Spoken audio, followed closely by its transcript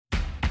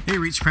Hey,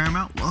 Reach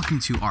Paramount, welcome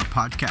to our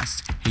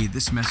podcast. Hey,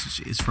 this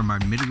message is from our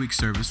midweek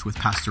service with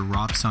Pastor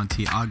Rob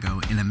Santiago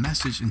in a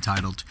message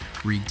entitled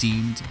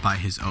Redeemed by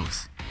His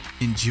Oath.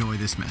 Enjoy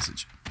this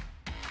message.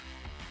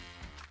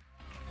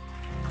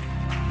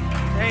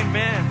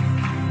 Amen.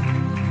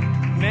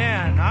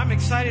 Man, I'm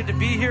excited to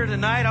be here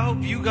tonight. I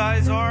hope you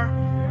guys are.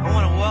 I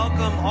want to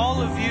welcome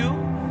all of you.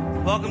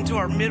 Welcome to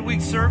our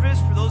midweek service.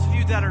 For those of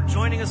you that are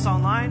joining us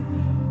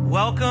online,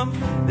 welcome.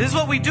 This is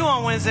what we do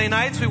on Wednesday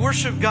nights. We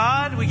worship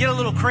God. We get a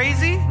little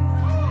crazy.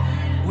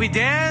 We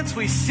dance,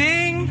 we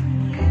sing,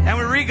 and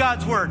we read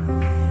God's word.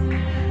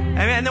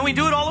 And then we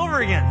do it all over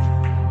again.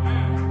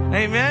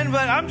 Amen.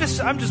 But I'm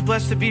just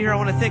blessed to be here. I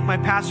want to thank my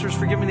pastors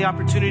for giving me the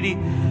opportunity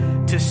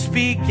to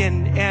speak.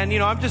 And you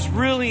know, I'm just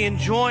really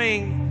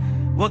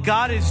enjoying what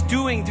God is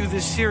doing through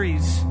this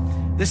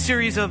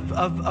series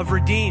of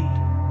Redeemed.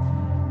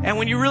 And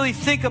when you really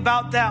think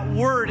about that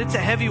word, it's a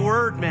heavy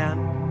word,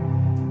 man.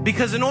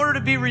 Because in order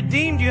to be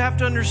redeemed, you have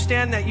to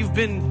understand that you've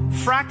been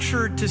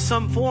fractured to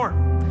some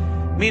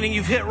form. Meaning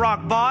you've hit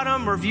rock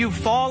bottom, or if you've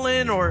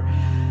fallen, or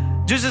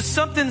just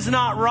something's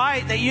not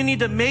right, that you need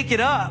to make it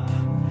up.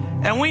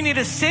 And we need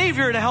a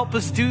Savior to help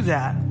us do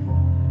that.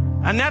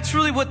 And that's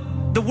really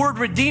what the word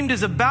redeemed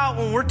is about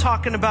when we're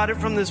talking about it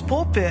from this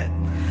pulpit.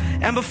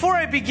 And before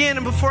I begin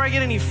and before I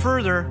get any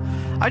further,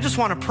 I just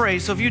want to pray.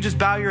 So if you just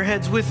bow your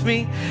heads with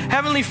me.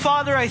 Heavenly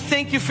Father, I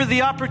thank you for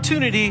the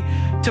opportunity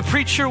to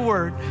preach your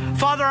word.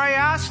 Father, I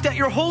ask that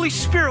your Holy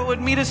Spirit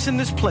would meet us in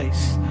this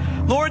place.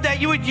 Lord,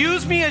 that you would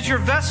use me as your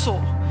vessel.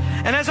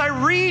 And as I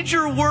read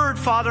your word,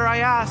 Father, I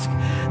ask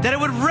that it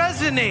would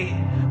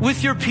resonate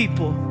with your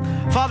people.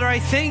 Father, I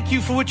thank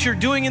you for what you're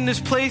doing in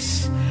this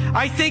place.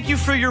 I thank you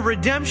for your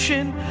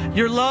redemption,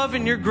 your love,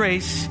 and your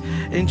grace.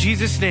 In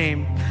Jesus'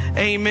 name,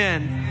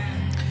 amen.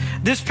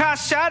 This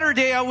past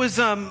Saturday,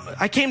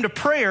 I came to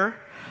prayer,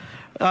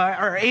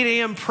 our 8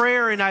 a.m.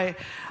 prayer, and I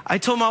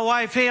told my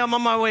wife, hey, I'm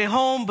on my way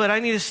home, but I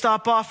need to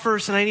stop off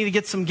first, and I need to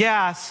get some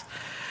gas.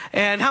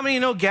 And how many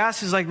of you know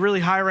gas is like really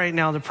high right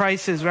now, the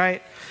prices,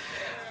 right?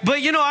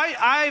 But you know,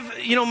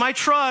 my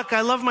truck,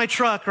 I love my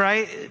truck,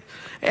 right?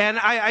 And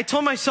I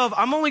told myself,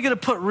 I'm only going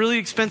to put really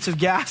expensive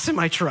gas in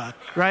my truck,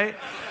 right?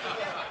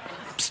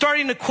 I'm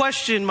starting to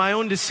question my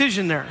own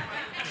decision there.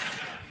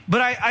 But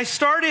I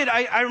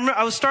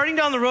was starting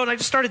down the road, and I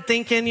just started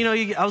thinking, you know,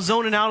 I was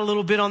zoning out a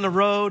little bit on the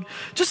road,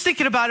 just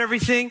thinking about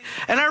everything.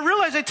 And I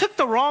realized I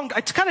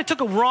kind of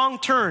took a wrong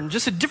turn,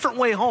 just a different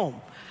way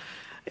home.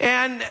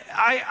 And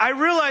I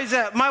realized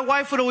that my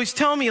wife would always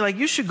tell me, like,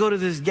 you should go to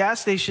this gas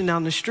station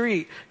down the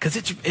street because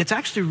it's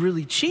actually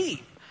really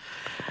cheap.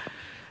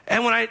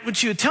 And when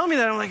she would tell me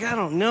that, I'm like, I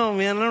don't know,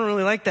 man. I don't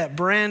really like that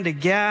brand of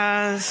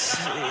gas.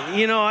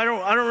 You know, I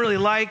don't really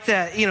like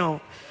that, you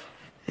know.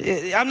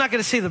 I'm not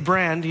going to say the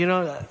brand, you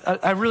know.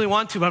 I really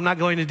want to, but I'm not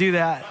going to do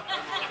that.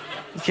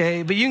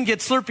 Okay, but you can get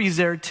Slurpees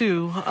there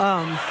too.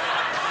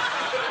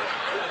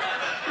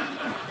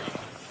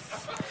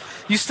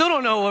 You still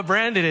don't know what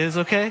brand it is,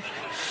 okay?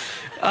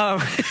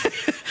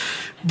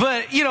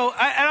 But, you know,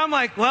 and I'm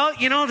like, well,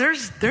 you know,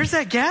 there's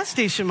that gas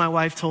station my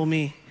wife told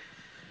me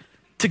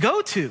to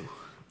go to.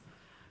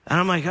 And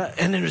I'm like,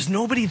 and there's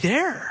nobody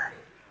there.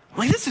 I'm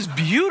like, this is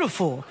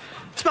beautiful.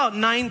 It's about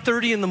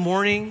 9:30 in the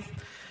morning.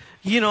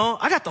 You know,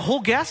 I got the whole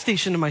gas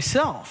station to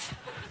myself.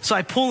 So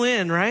I pull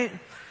in, right?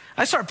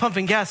 I start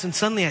pumping gas, and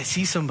suddenly I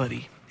see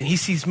somebody, and he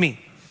sees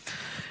me.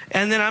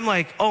 And then I'm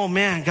like, oh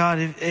man, God.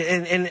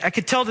 And I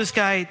could tell this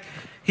guy,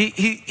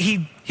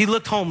 he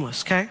looked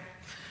homeless, okay?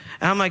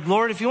 And I'm like,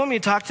 Lord, if you want me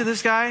to talk to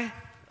this guy,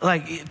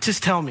 like,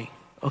 just tell me,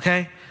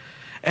 okay?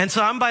 And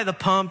so I'm by the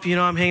pump, you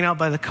know, I'm hanging out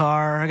by the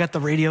car. I got the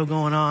radio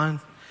going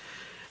on.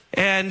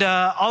 And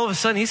all of a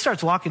sudden, he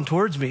starts walking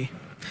towards me.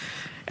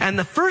 And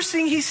the first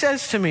thing he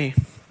says to me,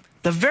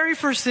 the very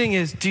first thing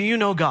is, do you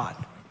know God?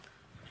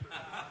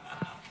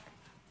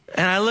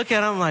 And I look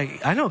at him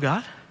like, I know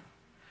God.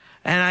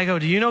 And I go,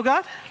 do you know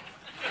God?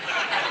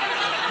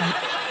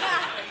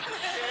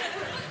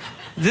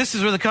 This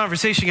is where the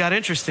conversation got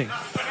interesting.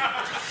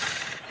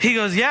 He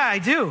goes, yeah, I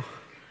do.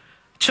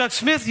 Chuck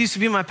Smith used to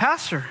be my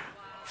pastor.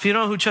 If you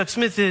know who Chuck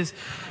Smith is,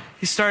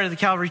 he started the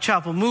Calvary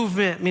Chapel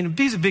movement. I mean,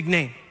 he's a big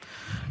name.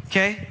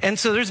 Okay? And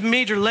so there's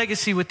major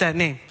legacy with that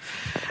name.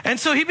 And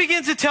so he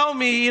begins to tell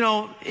me, you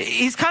know,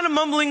 he's kind of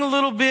mumbling a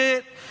little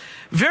bit,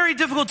 very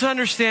difficult to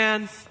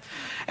understand.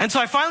 And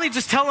so I finally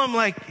just tell him,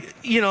 like,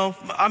 you know,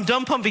 I'm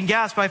done pumping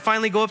gas, but I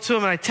finally go up to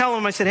him and I tell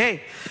him, I said,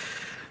 hey,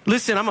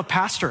 listen, I'm a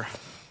pastor.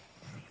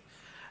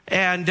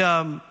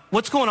 And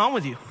what's going on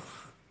with you?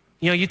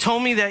 You know, you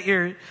told me that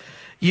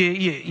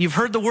you've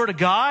heard the word of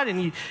God,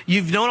 and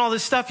you've known all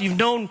this stuff. You've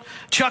known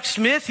Chuck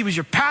Smith. He was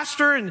your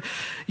pastor, and,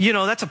 you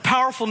know, that's a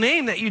powerful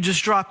name that you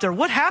just dropped there.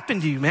 What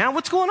happened to you, man?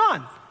 What's going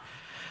on?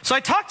 So I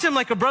talked to him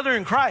like a brother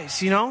in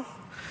Christ, you know.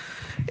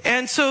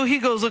 And so he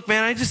goes, look,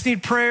 man, I just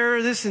need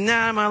prayer, this and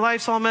that. My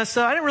life's all messed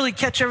up. I didn't really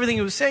catch everything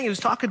he was saying. He was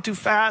talking too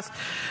fast.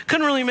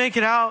 Couldn't really make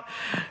it out.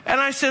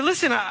 And I said,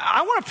 listen,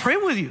 I want to pray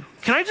with you.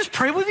 Can I just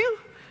pray with you?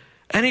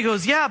 And he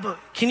goes, yeah, but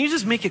can you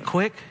just make it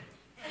quick?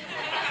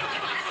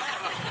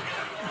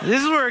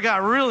 This is where it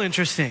got real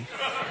interesting.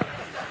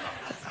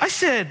 I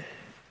said,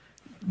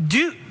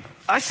 do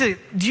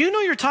you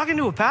know you're talking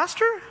to a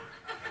pastor?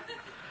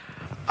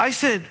 I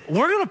said,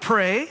 we're going to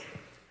pray,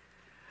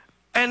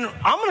 and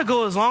I'm going to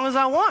go as long as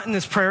I want in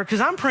this prayer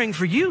because I'm praying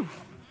for you.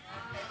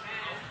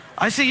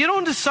 I said, you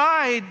don't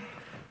decide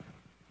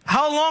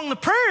how long the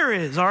prayer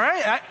is, all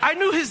right? I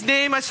knew his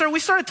name. We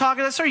started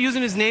talking. I started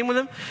using his name with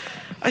him.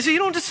 I said, you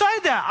don't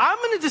decide that. I'm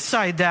going to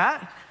decide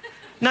that.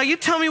 Now you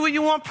tell me what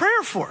you want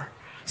prayer for.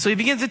 So he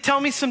begins to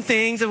tell me some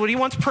things and what he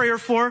wants prayer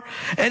for.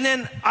 And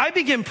then I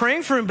begin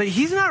praying for him, but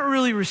he's not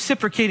really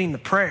reciprocating the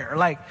prayer.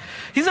 Like,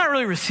 he's not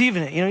really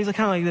receiving it. You know, he's kind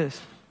of like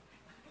this.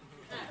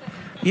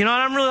 You know,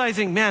 and I'm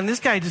realizing, man, this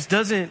guy just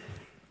doesn't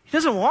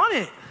want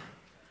it.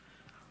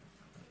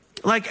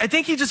 Like, I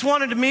think he just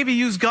wanted to maybe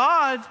use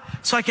God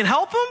so I can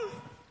help him.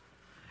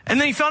 And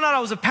then he found out I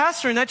was a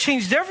pastor, and that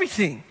changed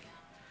everything.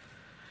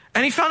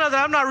 And he found out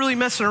that I'm not really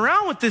messing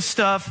around with this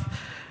stuff.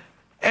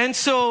 And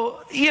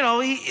so, you know,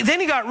 then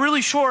he got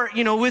really short,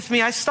 you know, with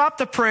me. I stopped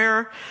the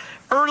prayer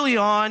early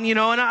on, you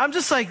know, and I'm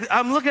just like,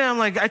 I'm looking at him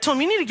like, I told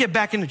him, you need to get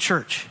back into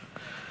church.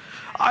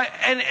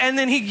 And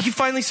then he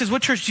finally says,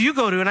 what church do you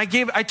go to? And I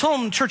told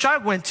him the church I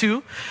went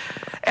to.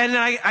 And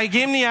then I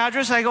gave him the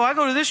address. I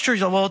go to this church.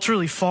 Like, well, it's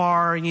really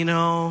far, you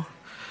know.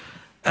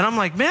 And I'm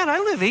like, man, I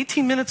live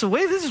 18 minutes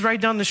away. This is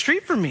right down the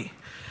street from me.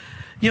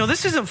 You know,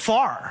 this isn't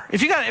far.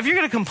 If you're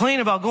going to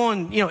complain about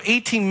going, you know,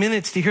 18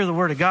 minutes to hear the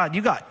word of God,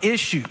 you got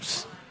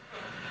issues.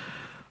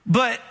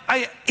 But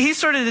he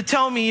started to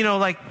tell me, you know,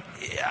 like,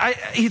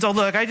 he told,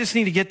 look, I just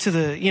need to get to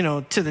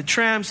the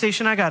tram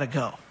station. I got to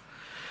go.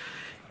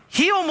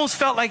 He almost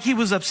felt like he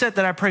was upset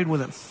that I prayed with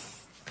him.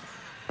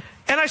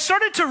 And I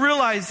started to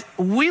realize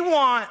we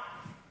want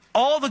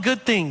all the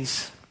good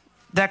things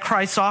that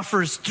Christ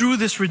offers through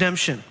this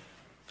redemption.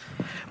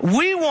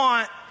 We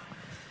want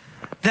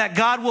that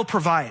God will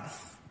provide.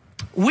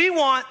 We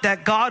want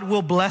that God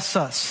will bless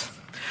us.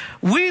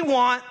 We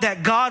want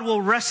that God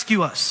will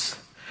rescue us.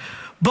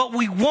 But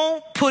we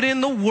won't put in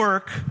the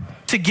work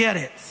to get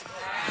it.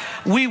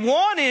 We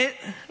want it,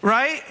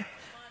 right?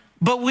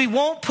 But we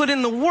won't put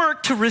in the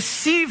work to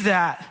receive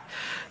that.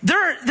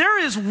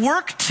 There is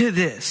work to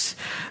this.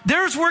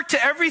 There's work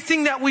to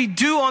everything that we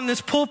do on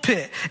this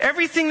pulpit.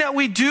 Everything that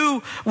we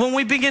do when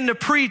we begin to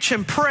preach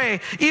and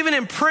pray. Even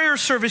in prayer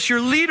service,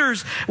 your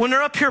leaders, when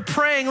they're up here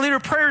praying, leader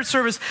prayer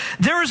service,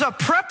 there is a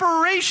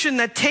preparation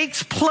that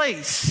takes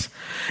place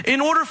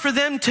in order for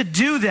them to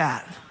do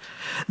that.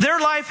 Their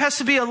life has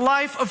to be a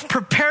life of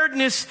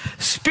preparedness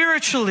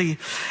spiritually.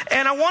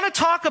 And I want to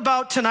talk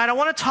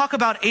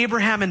about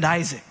Abraham and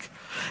Isaac.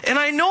 And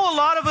I know a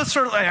lot of us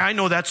are like, I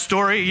know that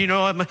story, you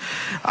know,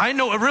 I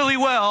know it really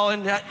well,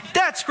 and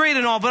that's great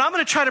and all, but I'm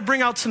going to try to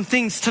bring out some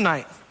things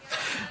tonight.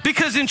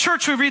 Because in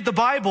church we read the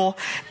Bible,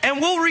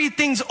 and we'll read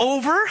things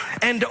over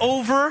and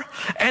over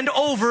and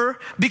over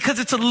because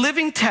it's a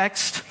living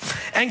text,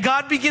 and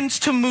God begins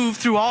to move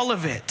through all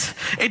of it.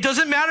 It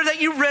doesn't matter that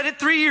you read it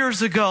 3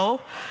 years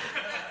ago.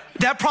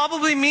 That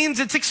probably means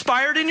it's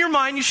expired in your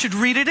mind. You should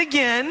read it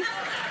again.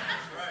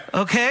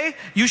 Okay?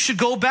 You should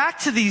go back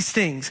to these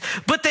things.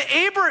 But the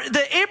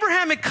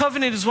Abrahamic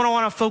covenant is what I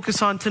want to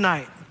focus on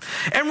tonight.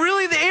 And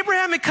really, the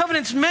Abrahamic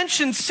covenant's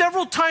mentioned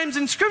several times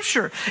in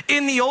Scripture,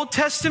 in the Old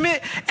Testament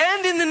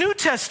and in the New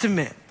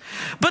Testament.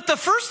 But the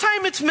first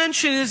time it's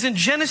mentioned is in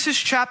Genesis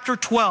chapter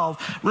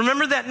 12.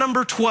 Remember that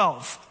number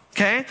 12.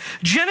 Okay?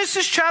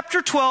 Genesis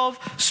chapter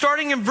 12,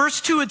 starting in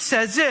verse 2, it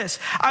says this: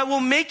 I will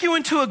make you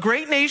into a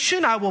great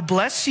nation. I will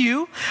bless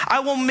you. I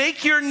will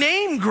make your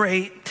name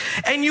great,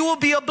 and you will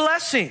be a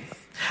blessing.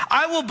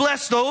 I will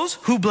bless those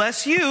who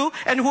bless you,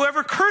 and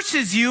whoever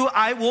curses you,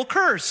 I will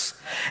curse.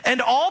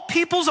 And all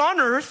peoples on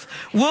earth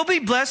will be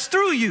blessed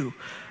through you.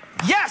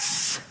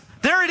 Yes,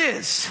 there it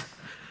is.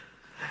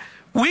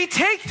 We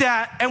take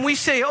that and we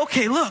say,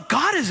 okay, look,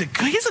 God he's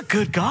a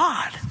good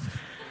God.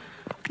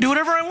 Do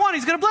whatever I want.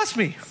 He's going to bless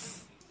me.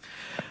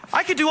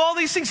 I could do all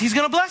these things. He's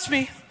going to bless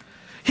me.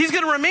 He's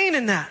going to remain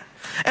in that.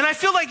 And I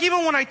feel like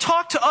even when I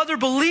talk to other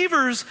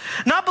believers,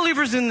 not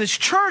believers in this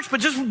church, but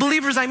just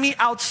believers I meet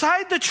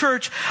outside the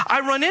church,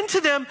 I run into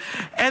them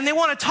and they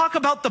want to talk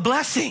about the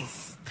blessing.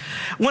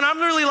 When I'm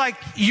literally like,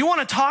 you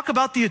want to talk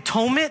about the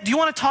atonement? Do you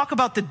want to talk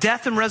about the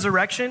death and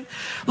resurrection?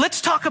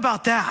 Let's talk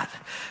about that.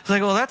 It's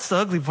like, well, that's the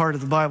ugly part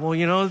of the Bible.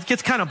 You know, it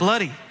gets kind of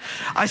bloody.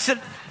 I said,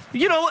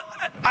 you know,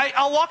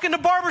 I'll walk into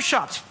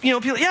barbershops. You know,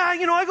 people, yeah,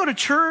 you know, I go to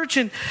church.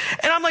 And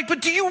I'm like,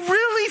 but do you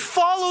really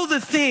follow the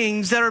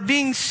things that are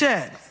being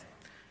said?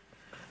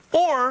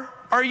 Or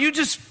are you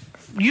just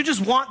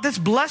want this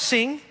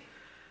blessing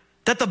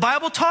that the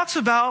Bible talks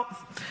about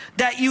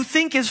that you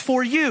think is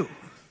for you?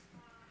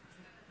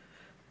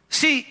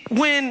 See,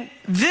 when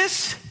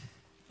this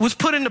was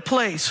put into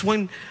place,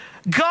 when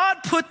God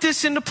put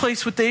this into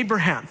place with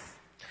Abraham,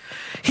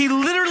 he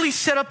literally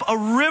set up a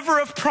river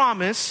of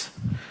promise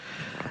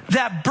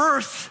that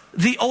birthed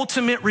the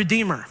ultimate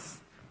Redeemer.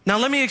 Now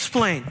let me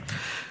explain.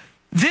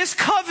 This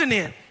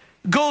covenant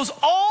goes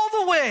all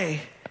the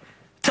way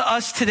to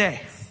us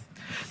today.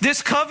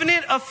 This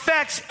covenant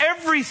affects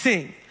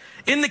everything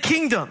in the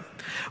kingdom.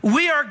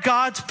 We are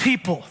God's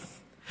people.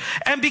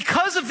 And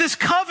because of this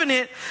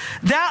covenant,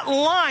 that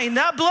line,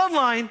 that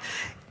bloodline,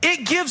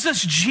 it gives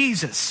us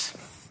Jesus.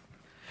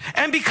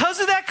 And because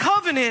of that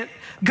covenant,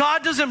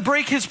 God doesn't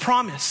break his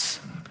promise.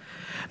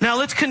 Now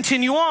let's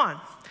continue on.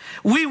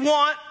 We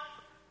want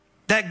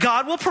that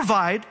God will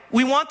provide.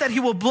 We want that he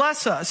will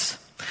bless us.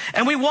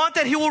 And we want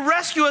that he will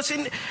rescue us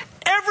in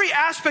every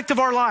aspect of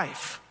our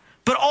life.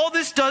 But all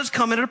this does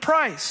come at a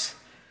price.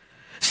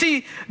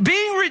 See,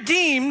 being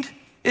redeemed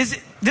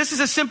this is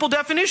a simple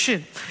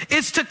definition.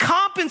 It's to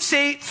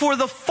compensate for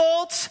the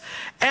faults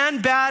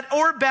and bad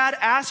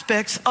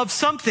aspects of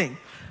something.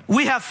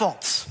 We have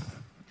faults.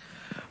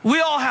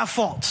 We all have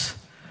faults.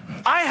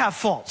 I have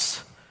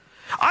faults.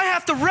 I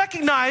have to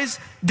recognize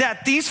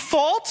that these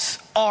faults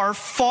are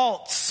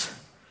faults.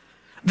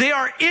 They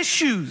are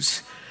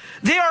issues.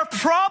 They are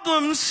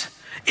problems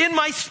in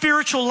my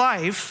spiritual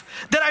life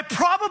that I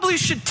probably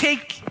should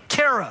take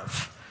care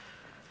of.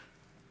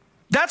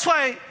 That's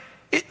why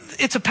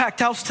it's a packed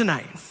house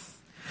tonight.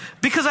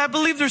 Because I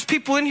believe there's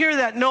people in here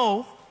that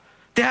know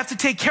they have to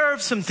take care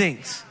of some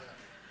things.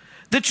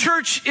 The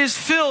church is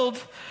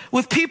filled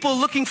with people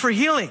looking for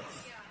healing.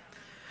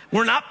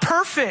 We're not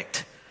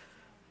perfect.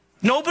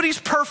 Nobody's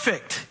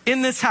perfect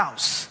in this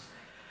house.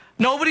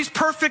 Nobody's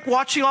perfect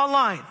watching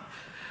online.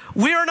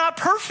 We are not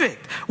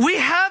perfect. We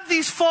have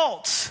these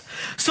faults.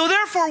 So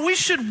therefore, we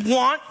should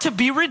want to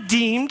be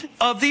redeemed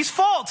of these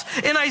faults.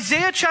 In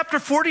Isaiah chapter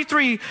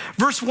 43,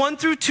 verse 1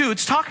 through 2,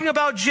 it's talking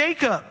about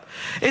Jacob.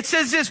 It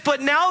says this,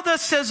 "But now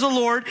thus says the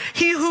Lord,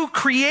 he who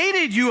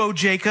created you, O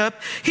Jacob,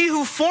 he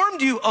who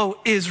formed you, O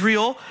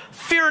Israel,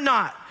 fear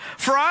not.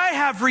 For I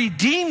have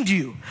redeemed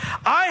you.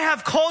 I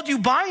have called you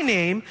by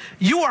name.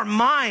 You are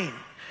mine.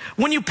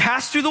 When you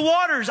pass through the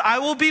waters, I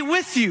will be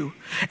with you.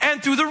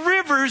 And through the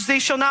rivers, they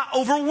shall not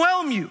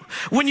overwhelm you.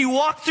 When you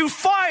walk through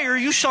fire,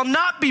 you shall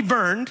not be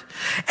burned,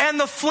 and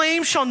the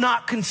flame shall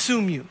not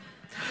consume you."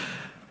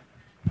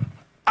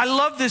 I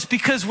love this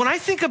because when I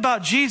think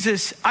about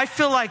Jesus, I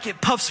feel like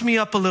it puffs me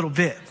up a little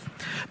bit.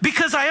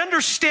 Because I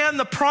understand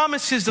the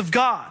promises of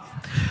God.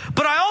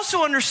 But I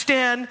also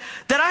understand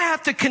that I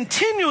have to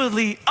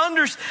continually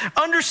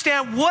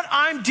understand what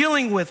I'm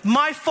dealing with,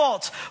 my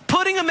faults,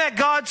 putting them at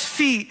God's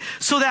feet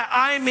so that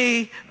I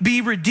may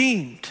be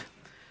redeemed.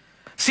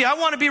 See, I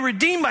want to be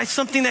redeemed by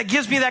something that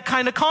gives me that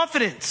kind of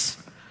confidence.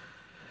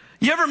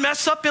 You ever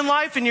mess up in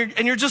life and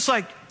you're just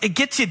like, it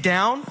gets you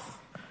down?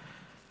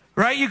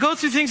 Right? You go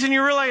through things and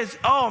you realize,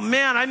 oh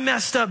man, I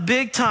messed up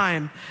big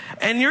time.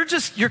 And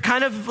you're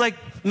kind of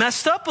like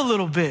messed up a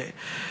little bit.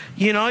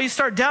 You know, you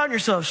start doubting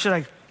yourself.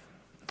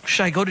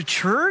 Should I go to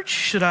church?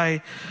 Should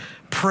I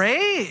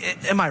pray?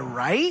 Am I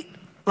right?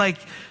 Like,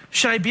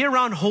 should I be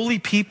around holy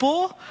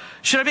people?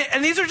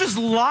 And these are just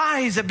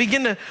lies that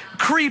begin to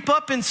creep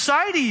up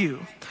inside of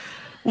you.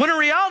 When in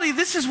reality,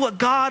 this is what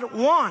God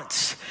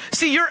wants.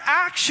 See, your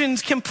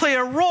actions can play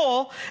a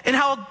role in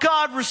how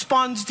God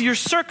responds to your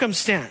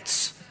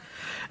circumstance.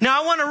 Now,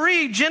 I want to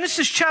read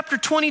Genesis chapter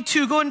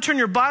 22. Go ahead and turn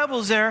your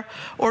Bibles there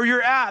or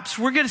your apps.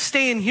 We're going to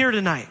stay in here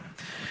tonight.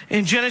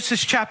 In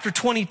Genesis chapter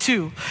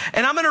 22.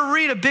 And I'm going to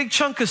read a big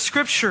chunk of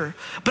scripture,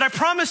 but I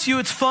promise you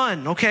it's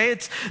fun, okay?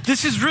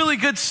 This is really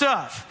good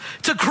stuff.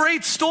 It's a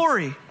great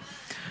story,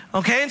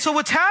 okay? And so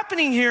what's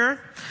happening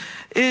here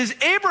is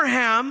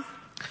Abraham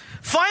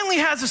finally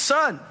has a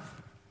son.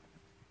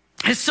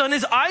 His son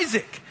is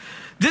Isaac.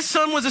 This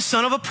son was a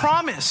son of a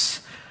promise,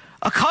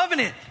 a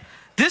covenant.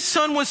 This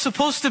son was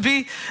supposed to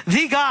be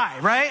the guy,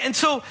 right? And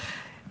so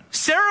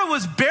Sarah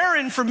was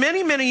barren for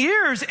many, many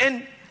years,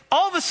 and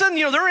all of a sudden,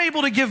 they're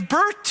able to give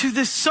birth to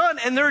this son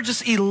and they're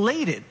just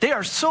elated. They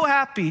are so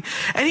happy.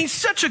 And he's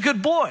such a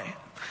good boy.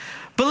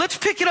 But let's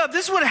pick it up.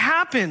 This is what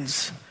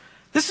happens.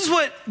 This is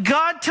what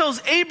God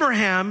tells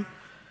Abraham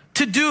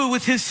to do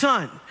with his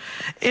son.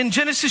 In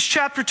Genesis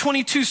chapter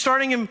 22,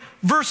 starting in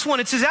verse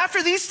 1, it says,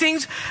 "After these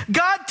things,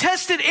 God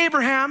tested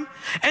Abraham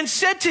and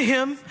said to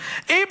him,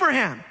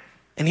 'Abraham.'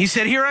 And he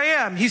said, 'Here I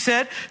am.' He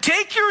said,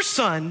 'Take your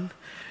son,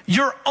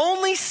 your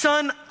only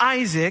son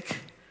Isaac,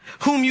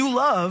 whom you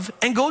love,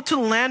 and go to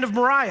the land of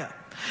Moriah,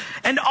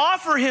 and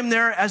offer him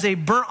there as a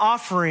burnt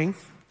offering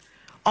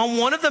on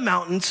one of the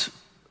mountains,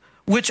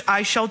 which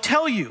I shall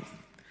tell you.'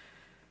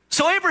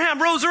 So Abraham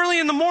rose early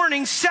in the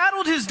morning,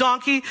 saddled his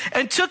donkey,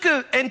 and took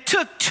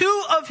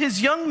 2 of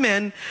his young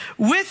men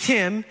with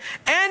him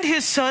and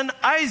his son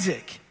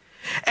Isaac.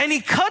 And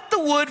he cut the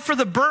wood for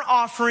the burnt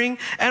offering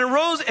and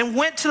arose and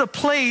went to the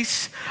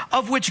place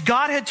of which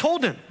God had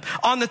told him.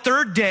 On the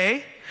 3rd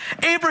day,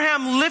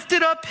 Abraham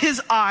lifted up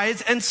his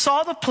eyes and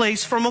saw the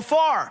place from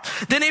afar.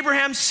 Then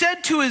Abraham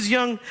said to his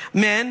young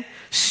men,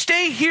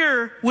 'Stay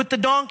here with the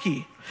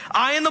donkey.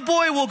 I and the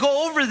boy will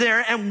go over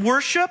there and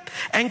worship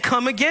and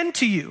come again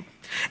to you.'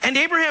 And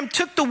Abraham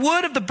took the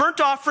wood of the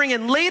burnt offering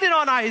and laid it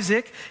on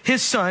Isaac,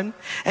 his son,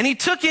 and he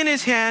took in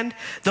his hand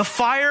the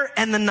fire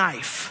and the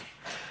knife.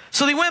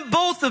 So they went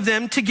both of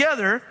them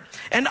together,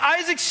 and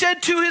Isaac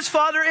said to his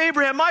father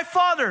Abraham, 'My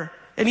father.'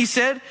 And he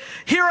said,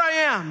 'Here I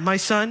am, my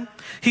son.'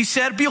 He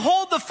said,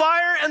 'Behold the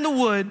fire and the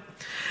wood,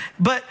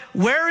 but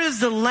where is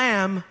the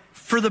lamb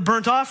for the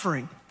burnt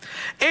offering?'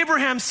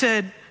 Abraham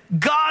said,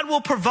 God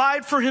will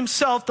provide for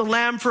himself the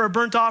lamb for a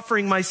burnt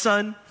offering, my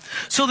son.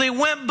 So they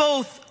went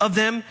both of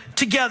them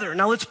together.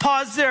 Now let's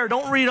pause there.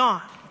 Don't read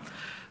on.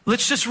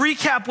 Let's just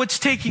recap what's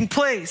taking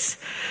place.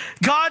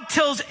 God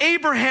tells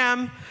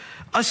Abraham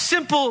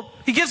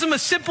he gives him a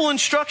simple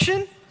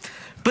instruction,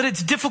 but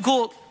it's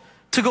difficult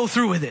to go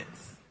through with it.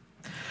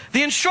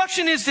 The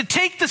instruction is to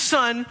take the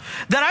son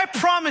that I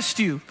promised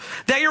you,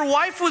 that your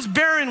wife was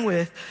barren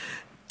with,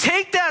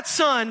 take that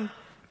son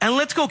and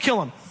let's go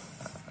kill him.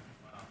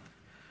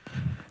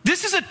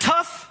 This is a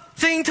tough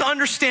thing to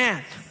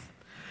understand,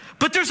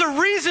 but there's a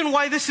reason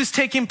why this is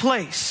taking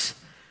place.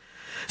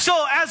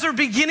 So as they're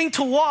beginning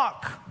to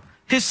walk,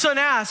 his son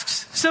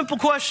asks, simple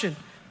question,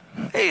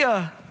 hey,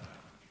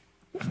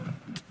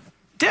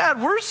 Dad,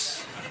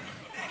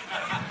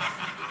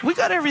 we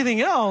got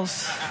everything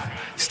else.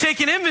 He's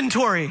taking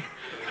inventory.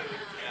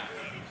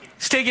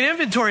 He's taking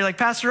inventory like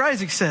Pastor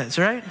Isaac says,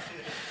 right?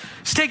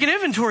 He's taking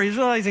inventory. He's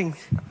realizing.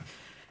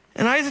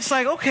 And Isaac's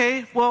like,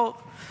 okay, well,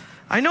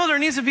 I know there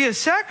needs to be a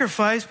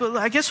sacrifice, but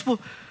I guess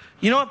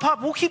you know what,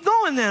 Pop, we'll keep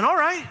going then. All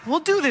right, we'll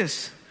do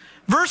this.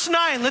 Verse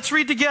 9, let's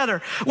read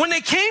together. When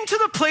they came to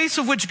the place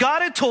of which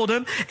God had told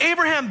him,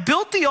 Abraham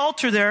built the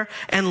altar there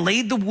and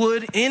laid the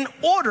wood in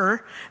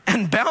order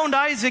and bound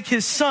Isaac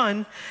his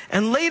son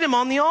and laid him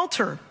on the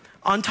altar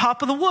on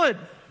top of the wood.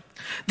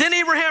 Then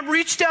Abraham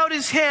reached out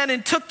his hand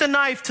and took the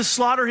knife to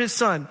slaughter his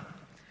son.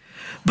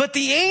 But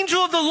the angel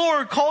of the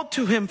Lord called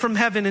to him from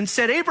heaven and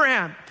said,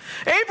 Abraham,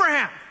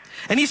 Abraham.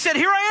 And he said,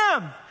 here I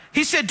am.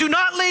 He said, do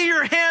not lay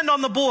your hand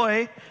on the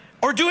boy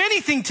or do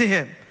anything to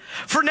him.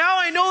 For now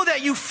I know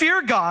that you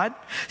fear God,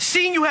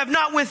 seeing you have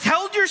not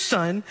withheld your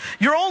son,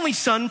 your only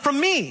son, from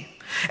me.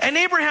 And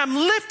Abraham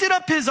lifted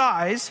up his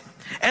eyes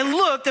and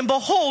looked, and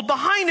behold,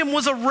 behind him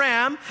was a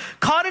ram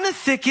caught in a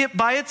thicket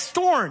by its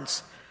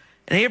thorns.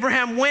 And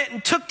Abraham went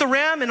and took the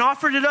ram and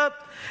offered it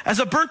up as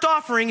a burnt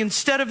offering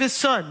instead of his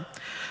son.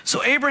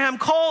 So Abraham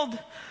called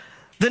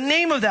the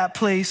name of that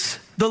place,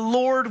 the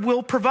Lord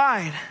will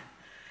provide.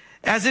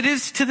 As it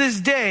is to this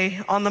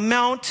day, on the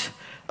mount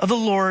of the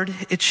Lord,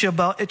 it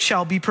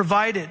shall be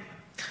provided.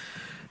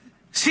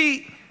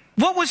 See,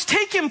 what was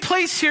taking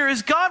place here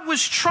is God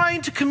was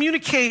trying to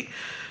communicate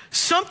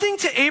something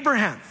to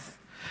Abraham.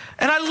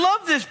 And I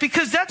love this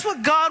because that's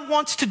what God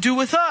wants to do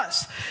with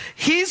us.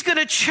 He's going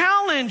to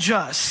challenge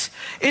us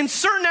in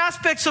certain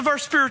aspects of our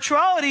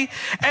spirituality,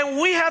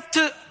 and we have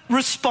to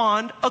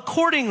respond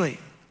accordingly.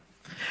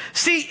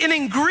 See, an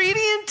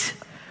ingredient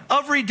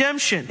of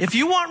redemption, if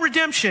you want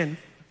redemption,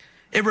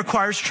 it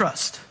requires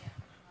trust.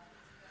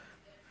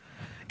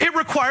 It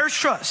requires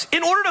trust.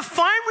 In order to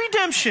find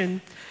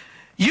redemption,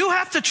 you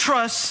have to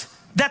trust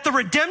that the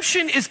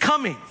redemption is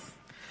coming.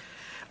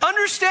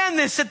 Understand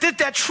this,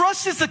 that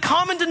trust is the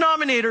common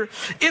denominator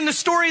in the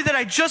story that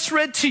I just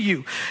read to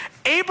you.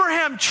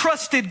 Abraham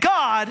trusted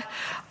God.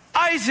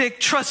 Isaac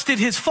trusted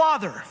his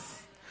father.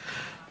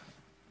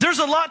 There's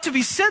a lot to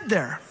be said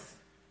there.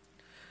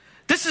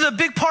 This is a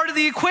big part of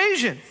the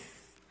equation.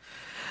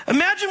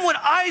 Imagine what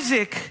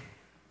Isaac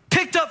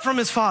picked up from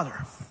his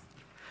father.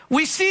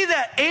 We see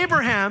that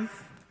Abraham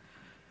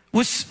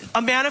was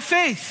a man of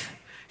faith.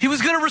 He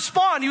was going to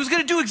respond. He was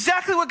going to do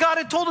exactly what God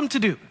had told him to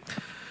do.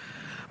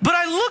 But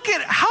I look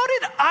at, how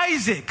did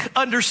Isaac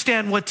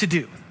understand what to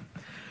do?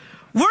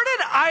 Where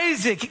did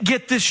Isaac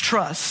get this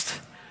trust?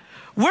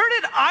 Where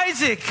did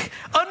Isaac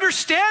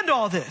understand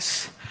all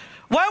this?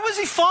 Why was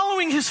he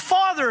following his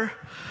father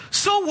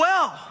so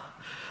well?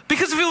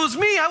 Because if it was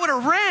me, I would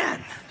have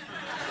ran.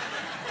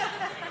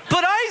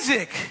 But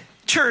Isaac,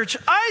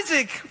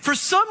 for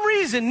some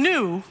reason,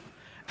 knew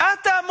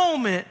at that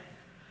moment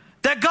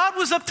that God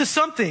was up to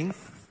something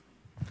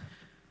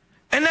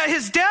and that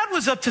his dad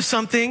was up to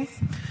something,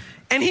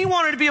 and he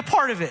wanted to be a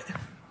part of it.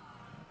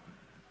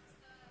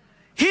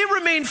 He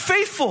remained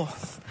faithful.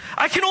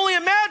 I can only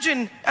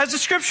imagine, as the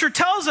scripture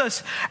tells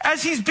us,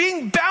 as he's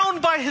being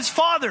bound by his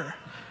father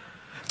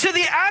to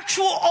the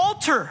actual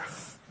altar.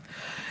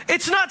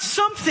 It's not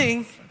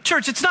something,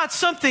 church, it's not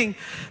something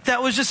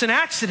that was just an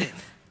accident.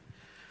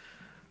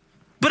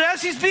 But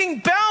as he's being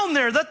bound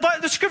there,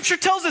 the scripture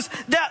tells us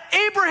that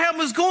Abraham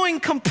was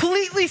going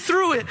completely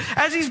through it.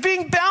 As he's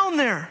being bound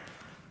there,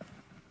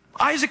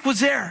 Isaac was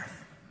there.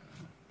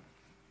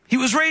 He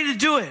was ready to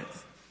do it.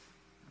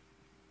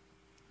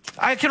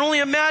 I can only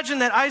imagine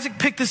that Isaac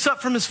picked this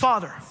up from his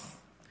father.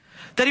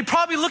 That he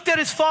probably looked at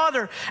his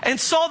father and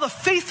saw the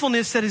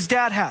faithfulness that his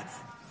dad had.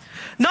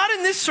 Not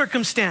in this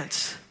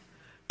circumstance,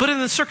 but in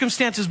the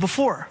circumstances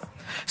before.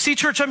 See,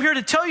 church, I'm here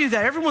to tell you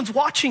that everyone's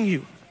watching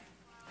you.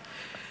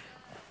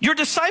 Your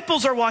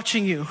disciples are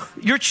watching you.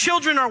 Your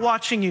children are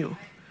watching you.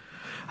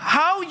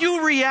 How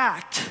you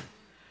react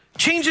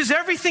changes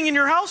everything in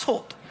your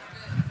household.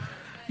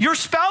 Your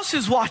spouse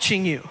is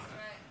watching you.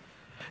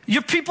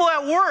 Your people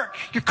at work,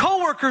 your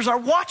coworkers are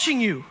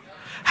watching you.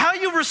 How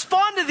you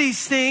respond to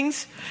these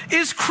things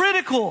is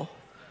critical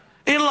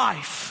in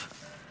life.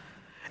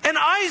 And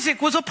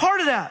Isaac was a part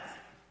of that.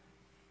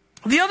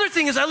 The other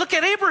thing is, I look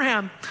at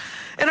Abraham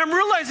and I'm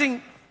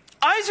realizing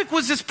Isaac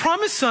was this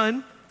promised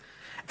son,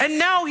 and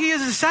now he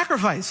is a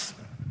sacrifice.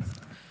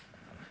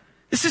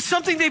 This is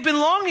something they've been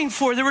longing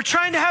for. They were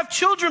trying to have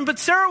children, but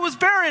Sarah was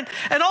barren.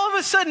 And all of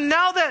a sudden,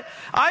 now that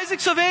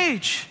Isaac's of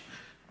age,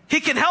 he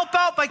can help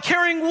out by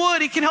carrying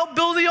wood. He can help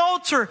build the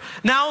altar.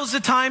 Now is the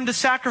time to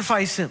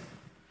sacrifice him.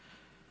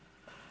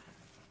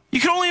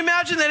 You can only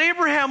imagine that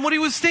Abraham, what he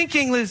was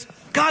thinking is,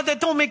 God, that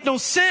don't make no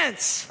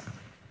sense.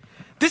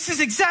 This is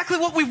exactly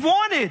what we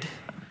wanted.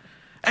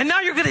 And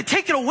now you're going to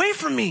take it away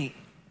from me.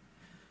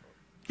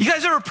 You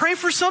guys ever pray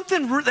for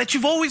something that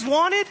you've always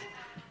wanted?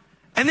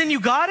 And then you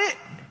got it?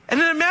 And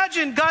then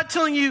imagine God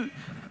telling you,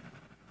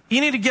 you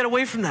need to get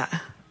away from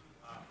that.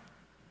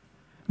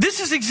 This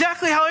is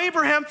exactly how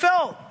Abraham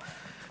felt.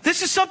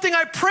 This is something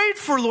I prayed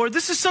for, Lord.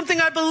 This is something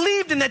I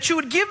believed in, that you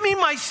would give me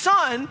my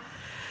son.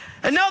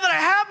 And now that I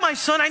have my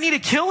son, I need to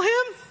kill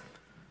him?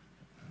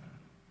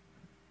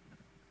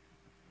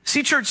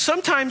 See, church,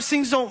 sometimes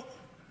things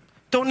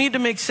don't need to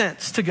make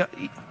sense to God.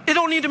 It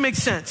don't need to make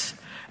sense.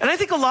 And I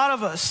think a lot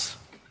of us,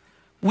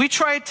 we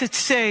try to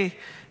say,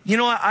 you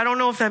know what, I don't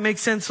know if that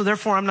makes sense, so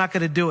therefore I'm not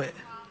going to do it.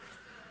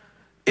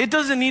 It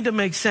doesn't need to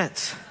make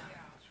sense.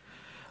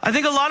 I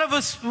think a lot of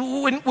us,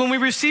 when we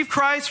receive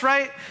Christ,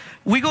 right,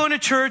 we go into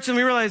church and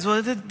we realize, well,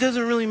 it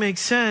doesn't really make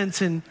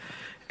sense. And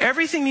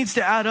everything needs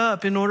to add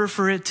up in order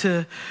for it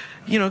to,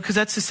 because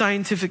that's the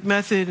scientific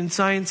method, and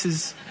science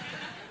is,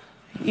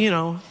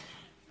 I'm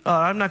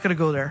not going to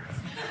go there.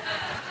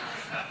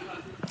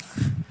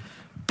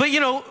 But,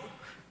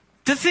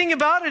 the thing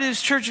about it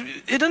is, church,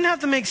 it doesn't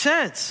have to make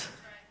sense.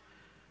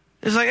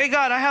 It's like, hey,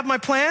 God, I have my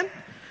plan,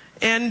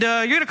 and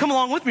you're going to come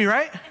along with me,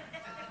 right?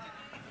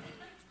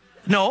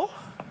 No.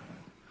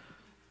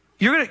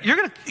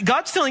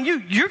 God's telling you,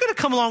 you're going to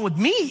come along with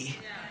me.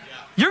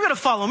 You're going to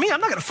follow me.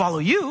 I'm not going to follow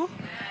you.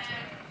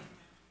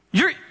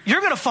 You're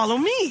going to follow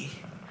me.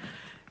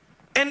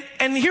 And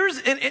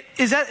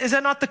is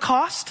that not the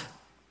cost?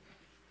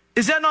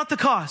 Is that not the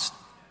cost?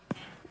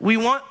 We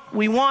want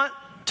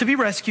to be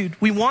rescued.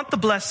 We want the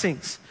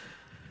blessings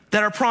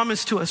that are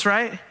promised to us,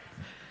 right?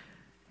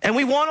 And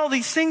we want all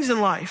these things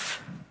in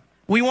life.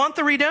 We want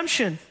the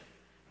redemption,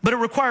 but it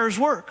requires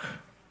work.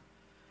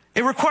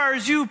 It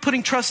requires you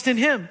putting trust in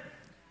him.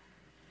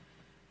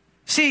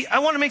 See, I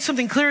want to make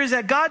something clear, is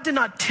that God did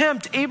not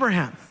tempt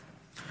Abraham,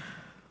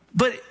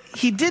 but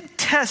he did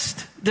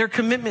test their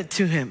commitment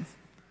to him.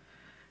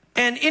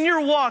 And in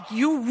your walk,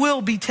 you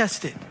will be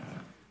tested.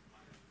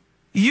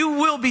 You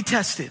will be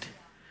tested.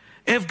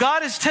 If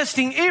God is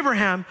testing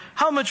Abraham,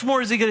 how much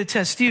more is he going to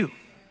test you?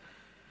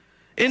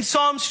 In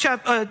Psalms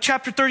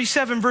chapter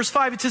 37, verse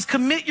 5, it says,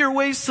 commit your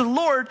ways to the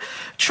Lord,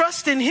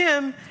 trust in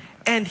him,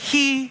 and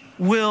he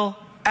will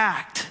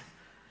act.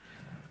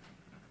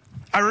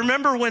 I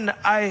remember when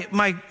I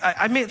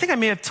think I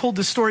may have told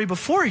this story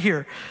before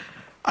here.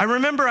 I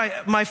remember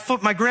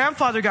my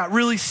grandfather got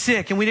really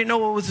sick, and we didn't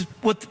know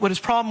what his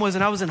problem was,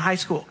 and I was in high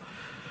school.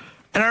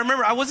 And I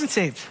remember I wasn't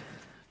saved.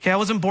 Okay, I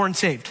wasn't born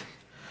saved.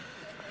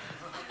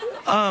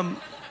 I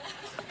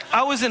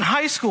was in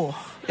high school.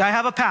 I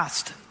have a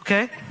past,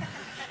 okay?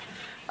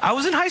 I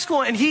was in high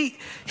school, and he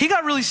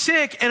got really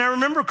sick, and I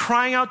remember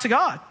crying out to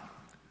God.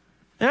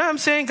 And I'm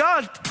saying,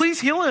 God, please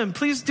heal him.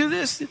 Please do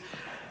this.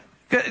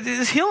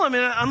 Just heal him.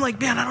 And I'm like,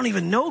 man, I don't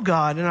even know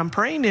God. And I'm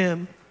praying to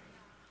him.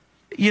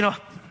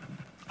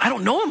 I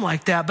don't know him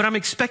like that, but I'm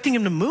expecting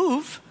him to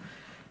move.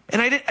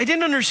 And I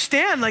didn't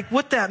understand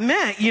what that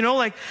meant, and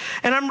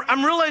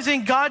I'm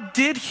realizing God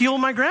did heal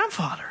my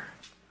grandfather.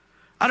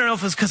 I don't know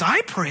if it was because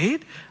I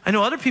prayed. I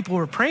know other people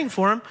were praying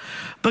for him,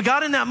 but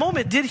God in that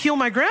moment did heal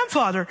my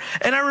grandfather.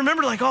 And I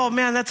remember oh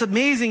man, that's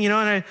amazing,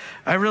 and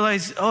I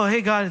realized, oh, hey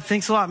God,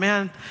 thanks a lot,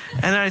 man.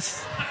 And I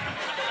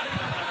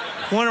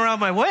went around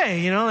my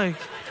way,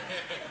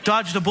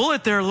 dodged a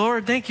bullet there,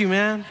 Lord. Thank you,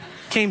 man.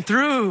 Came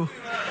through.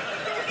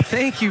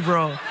 Thank you,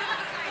 bro.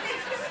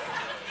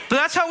 But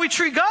that's how we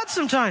treat God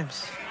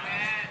sometimes.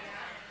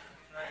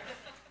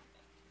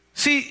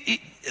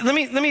 See, let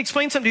me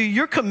explain something to you.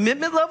 Your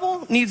commitment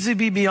level needs to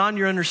be beyond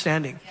your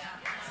understanding.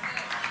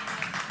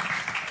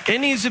 It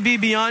needs to be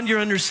beyond your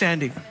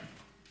understanding.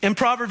 In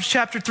Proverbs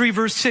chapter 3,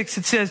 verse 6,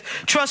 it says,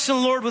 trust in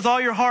the Lord with all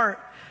your heart.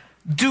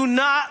 Do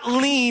not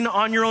lean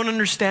on your own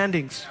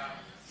understandings.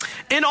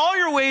 In all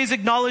your ways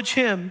acknowledge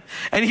him,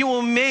 and he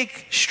will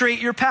make straight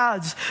your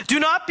paths. Do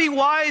not be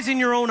wise in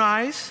your own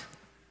eyes.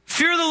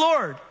 Fear the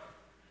Lord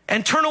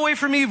and turn away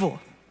from evil.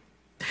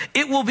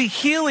 It will be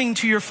healing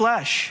to your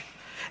flesh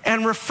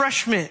and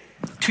refreshment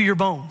to your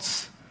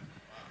bones.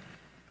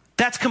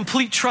 That's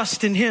complete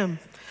trust in him.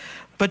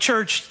 But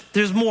church,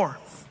 there's more.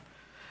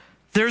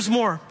 There's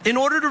more. In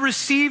order to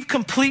receive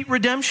complete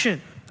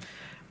redemption,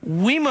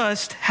 we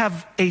must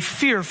have a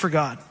fear for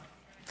God.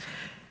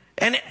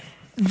 And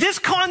this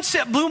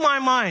concept blew my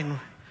mind,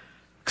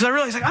 because I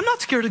realized I'm not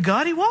scared of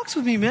God. He walks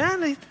with me,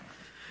 man.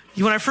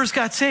 When I first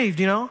got saved,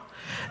 Then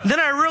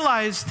I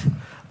realized,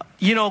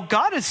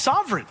 God is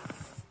sovereign.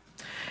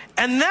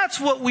 And that's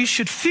what we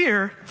should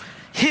fear,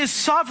 his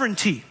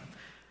sovereignty.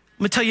 I'm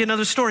going to tell you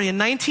another story. In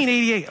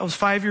 1988, I was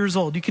 5 years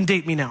old. You can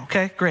date me now,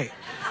 okay? Great.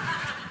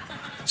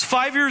 I was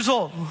 5 years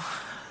old.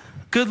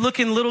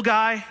 Good-looking little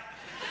guy.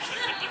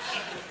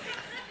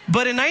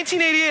 But in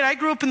 1988, I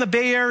grew up in the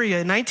Bay Area.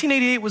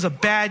 1988 was a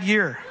bad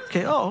year.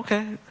 Okay,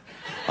 okay.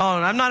 Oh,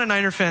 I'm not a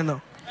Niner fan,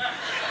 though.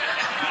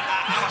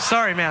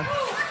 Sorry, man.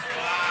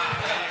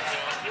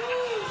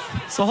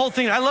 It's the whole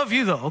thing. I love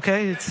you, though,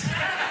 okay? It's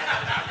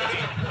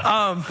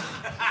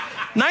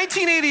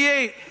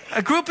 1988,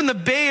 I grew up in the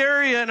Bay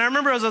Area, and I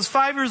remember as I was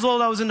 5 years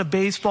old, I was into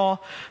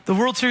baseball. The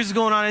World Series was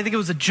going on. I think it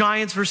was the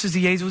Giants versus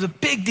the A's. It was a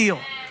big deal,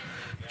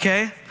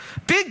 okay?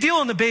 Big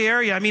deal in the Bay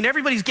Area. I mean,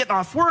 everybody's getting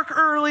off work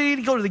early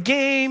to go to the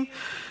game.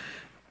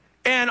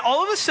 And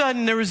all of a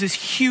sudden, there was this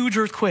huge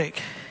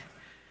earthquake.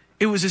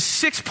 It was a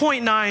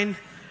 6.9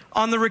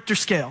 on the Richter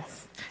scale.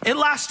 It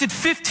lasted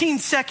 15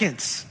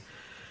 seconds.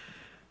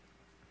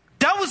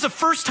 That was the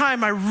first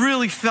time I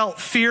really felt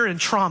fear and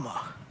trauma.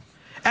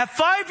 At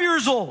 5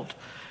 years old,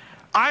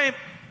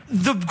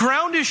 the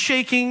ground is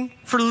shaking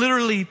for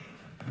literally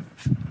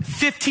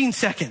 15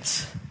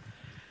 seconds.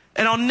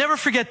 And I'll never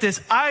forget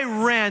this. I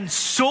ran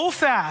so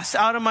fast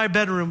out of my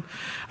bedroom.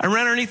 I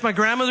ran underneath my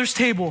grandmother's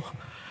table,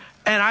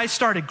 and I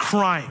started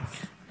crying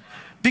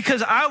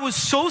because I was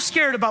so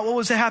scared about what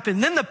was to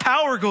happen. Then the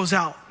power goes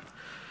out.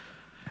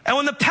 And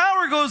when the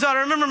power goes out,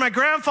 I remember my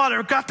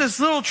grandfather got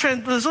this little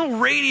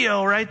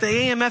radio, right? The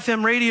AM,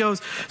 FM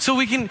radios. So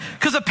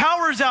because the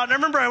power's out. And I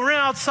remember I ran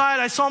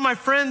outside. I saw my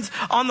friends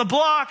on the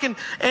block and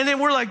they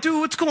were like, dude,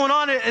 what's going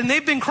on? And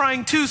they've been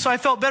crying too. So I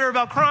felt better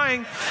about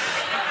crying.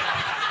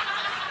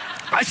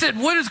 I said,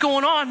 what is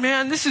going on,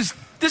 man? This is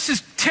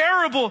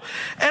terrible.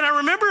 And I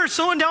remember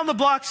someone down the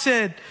block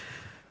said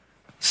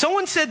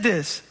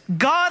this,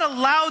 God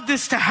allowed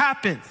this to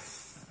happen.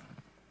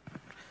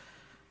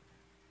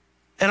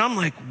 And I'm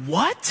like,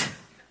 what?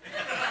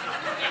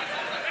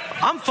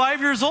 I'm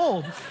 5 years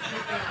old.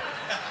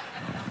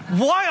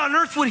 Why on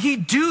earth would he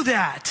do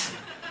that?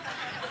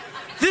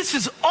 This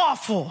is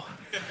awful.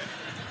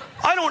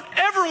 I don't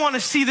ever want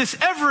to see this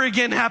ever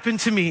again happen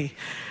to me.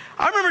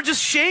 I remember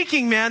just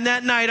shaking, man,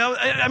 that night.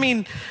 I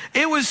mean,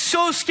 it was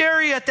so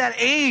scary at that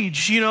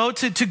age,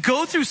 to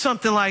go through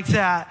something like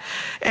that.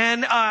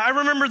 And I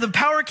remember the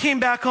power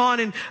came back on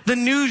and the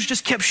news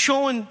just kept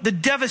showing the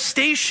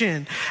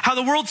devastation, how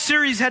the World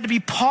Series had to be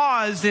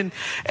paused. And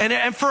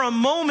for a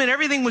moment,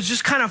 everything was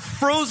just kind of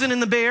frozen in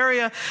the Bay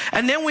Area.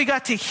 And then we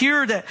got to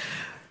hear that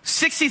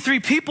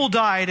 63 people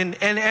died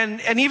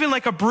and even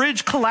like a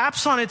bridge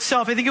collapsed on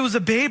itself. I think it was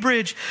the Bay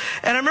Bridge.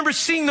 And I remember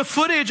seeing the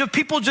footage of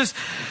people just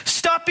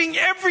stopping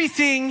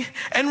everything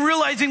and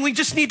realizing we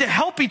just need to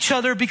help each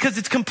other because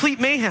it's complete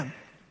mayhem.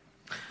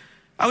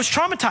 I was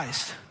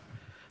traumatized.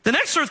 The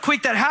next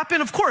earthquake that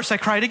happened, of course, I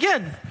cried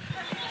again.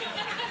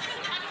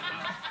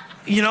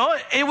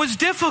 It was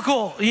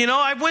difficult.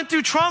 I went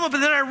through trauma, but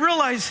then I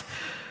realized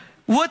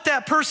what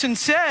that person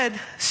said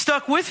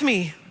stuck with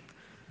me.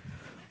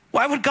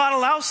 Why would God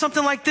allow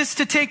something like this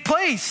to take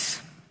place?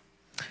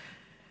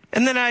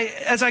 And then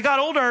as I got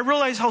older, I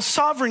realized how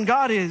sovereign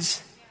God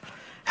is,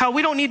 how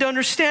we don't need to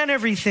understand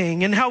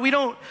everything, and how we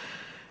don't,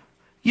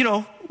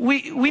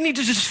 we need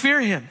to just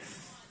fear him.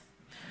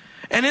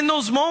 And in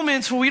those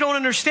moments where we don't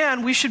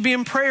understand, we should be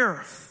in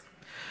prayer.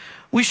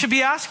 We should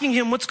be asking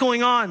him what's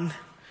going on.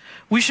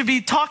 We should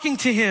be talking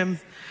to him.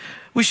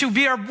 We should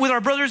be with our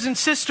brothers and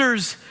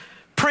sisters,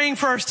 praying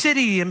for our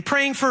city and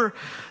praying for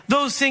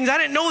those things. I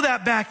didn't know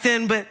that back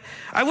then, but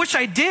I wish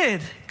I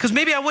did, because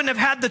maybe I wouldn't have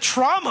had the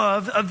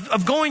trauma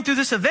of going through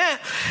this event.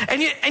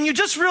 And you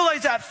just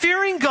realize that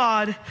fearing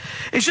God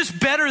is just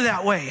better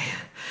that way.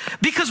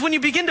 Because when you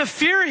begin to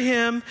fear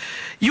him,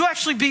 you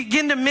actually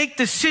begin to make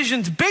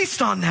decisions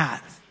based on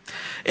that.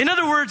 In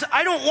other words,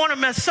 I don't want to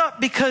mess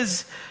up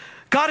because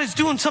God is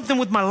doing something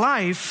with my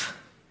life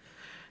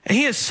and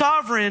he is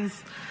sovereign.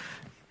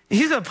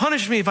 He's going to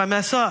punish me if I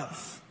mess up.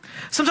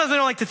 Sometimes I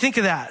don't like to think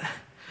of that.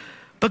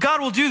 But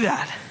God will do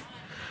that.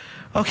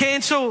 Okay,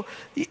 and so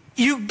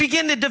you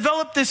begin to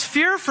develop this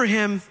fear for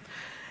him.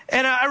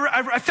 And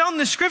I found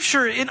the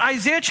scripture in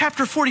Isaiah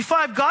chapter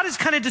 45. God is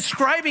kind of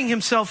describing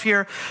himself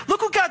here.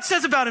 Look what God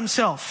says about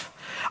himself.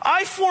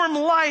 I form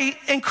light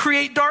and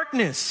create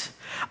darkness.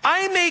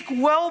 I make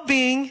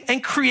well-being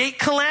and create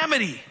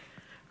calamity.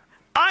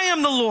 I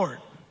am the Lord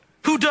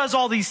who does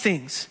all these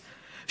things.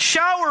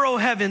 Shower, O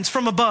heavens,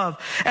 from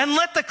above, and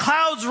let the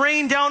clouds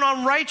rain down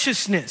on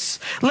righteousness.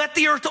 Let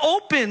the earth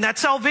open, that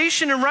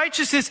salvation and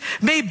righteousness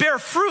may bear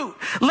fruit.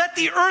 Let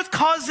the earth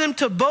cause them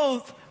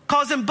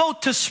both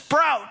to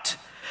sprout.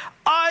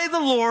 I, the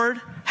Lord,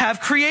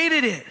 have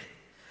created it.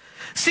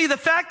 See, the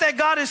fact that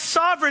God is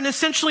sovereign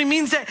essentially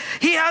means that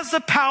he has the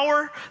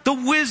power, the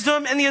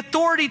wisdom, and the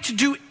authority to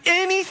do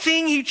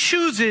anything he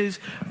chooses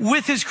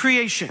with his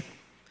creation.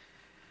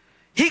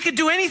 He could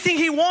do anything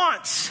he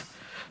wants.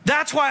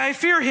 That's why I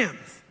fear him.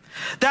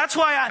 That's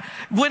why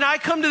when I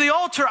come to the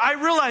altar, I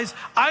realize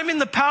I'm in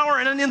the power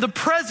and I'm in the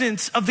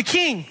presence of the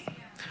King.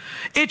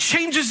 It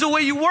changes the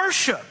way you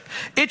worship.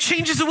 It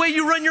changes the way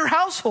you run your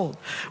household.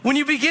 When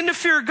you begin to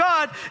fear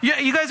God,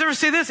 you guys ever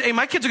say this? Hey,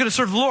 my kids are going to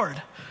serve the Lord.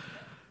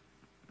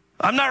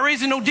 I'm not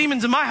raising no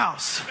demons in my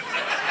house.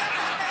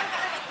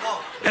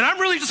 And I'm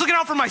really just looking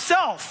out for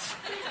myself.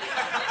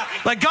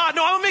 Like, God,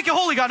 no, I'm going to make it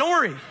holy, God, don't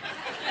worry.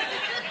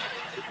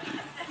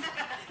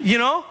 You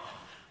know?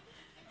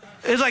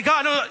 It's like,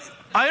 God, no,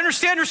 I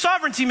understand your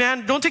sovereignty,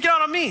 man. Don't take it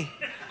out on me.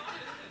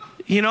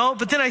 You know?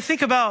 But then I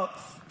think about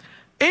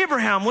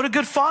Abraham, what a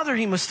good father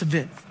he must have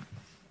been.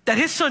 That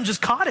his son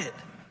just caught it.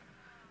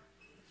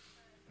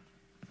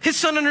 His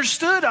son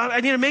understood,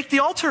 I need to make the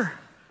altar.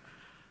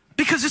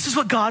 Because this is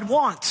what God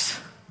wants.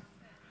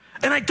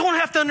 And I don't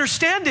have to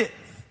understand it.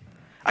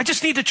 I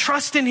just need to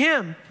trust in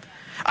him.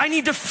 I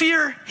need to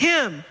fear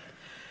him.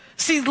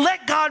 See,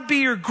 let God be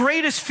your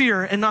greatest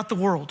fear and not the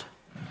world.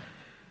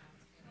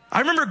 I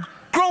remember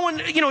growing,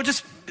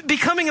 just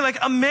becoming like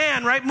a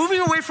man, right?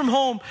 Moving away from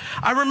home.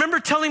 I remember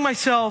telling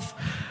myself,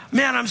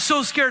 man, I'm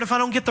so scared if I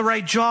don't get the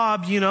right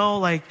job,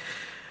 like,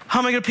 how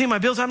am I going to pay my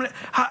bills?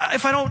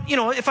 If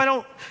I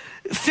don't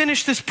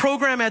finish this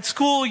program at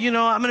school,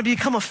 I'm going to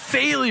become a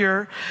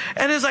failure.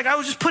 And it's like I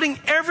was just putting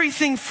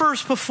everything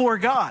first before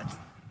God.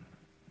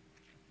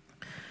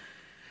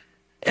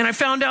 And I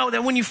found out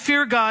that when you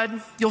fear God,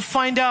 you'll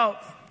find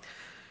out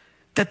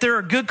that there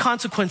are good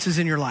consequences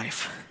in your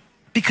life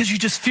because you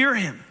just fear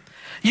him.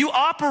 You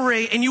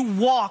operate and you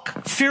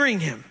walk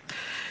fearing him.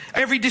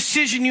 Every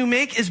decision you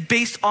make is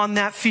based on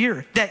that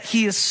fear, that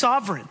he is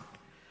sovereign.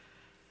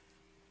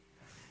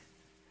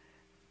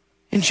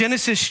 In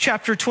Genesis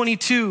chapter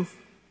 22,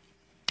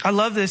 I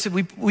love this.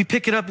 We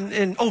pick it up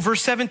in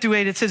verse 7 through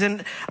 8. It says,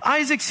 and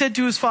Isaac said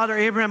to his father,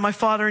 Abraham, my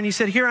father, and he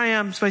said, here I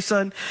am, my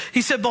son.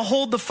 He said,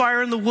 behold the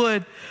fire and the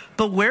wood,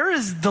 but where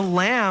is the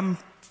lamb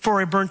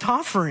for a burnt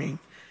offering?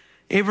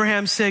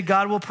 Abraham said,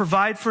 God will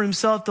provide for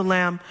himself the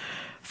lamb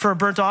for a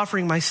burnt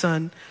offering, my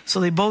son. So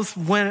they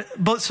went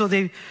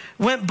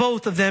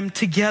both of them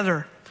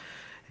together.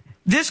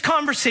 This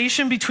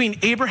conversation between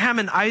Abraham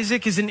and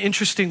Isaac is an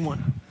interesting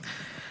one.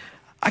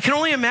 I can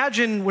only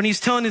imagine when he's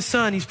telling his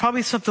son, he's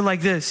probably something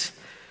like this.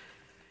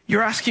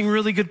 You're asking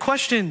really good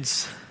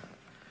questions.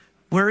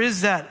 Where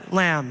is that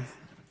lamb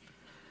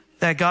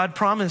that God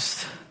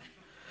promised?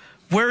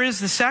 Where is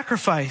the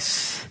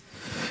sacrifice?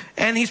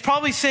 And he's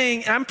probably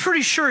saying, I'm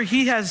pretty sure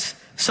he has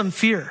some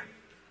fear.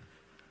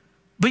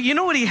 But you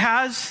know what he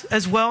has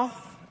as well?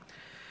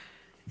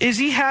 Is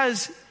he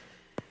has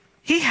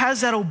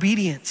that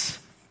obedience.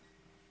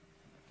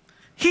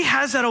 He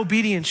has that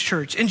obedience,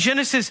 church. In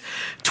Genesis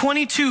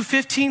 22,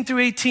 15 through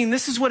 18,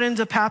 this is what ends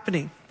up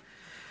happening.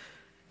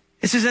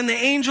 It says, and the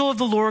angel of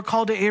the Lord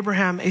called to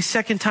Abraham a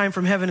second time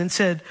from heaven and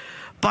said,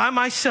 by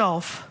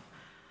myself,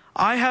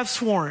 I have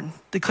sworn,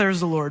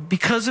 declares the Lord,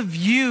 because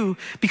you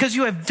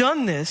have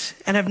done this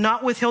and have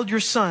not withheld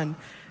your son,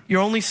 your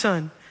only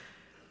son.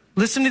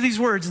 Listen to these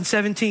words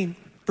in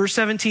verse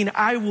 17,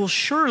 I will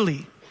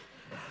surely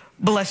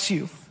bless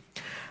you.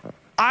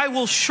 I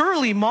will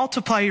surely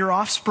multiply your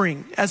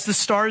offspring as the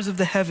stars of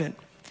the heaven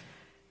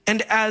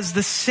and as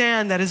the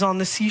sand that is on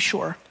the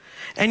seashore.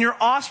 And your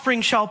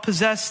offspring shall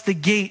possess the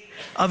gate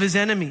of his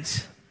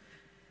enemies.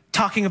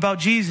 Talking about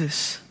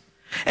Jesus.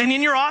 And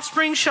in your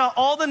offspring shall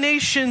all the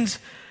nations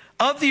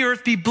of the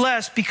earth be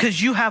blessed because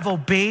you have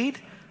obeyed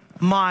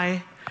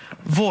my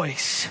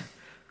voice.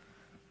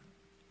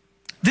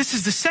 This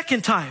is the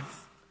second time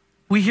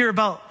we hear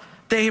about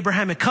the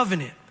Abrahamic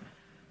covenant.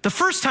 The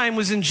first time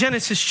was in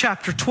Genesis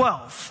chapter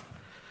 12.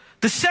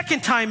 The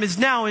second time is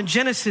now in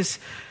Genesis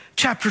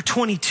chapter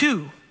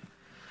 22.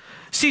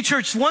 See,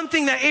 church, one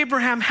thing that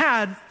Abraham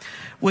had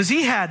was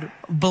he had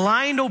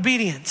blind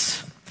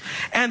obedience.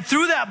 And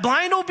through that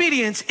blind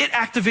obedience, it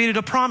activated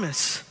a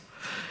promise.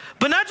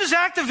 But not just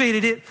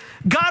activated it,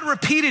 God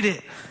repeated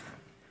it.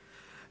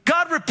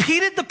 God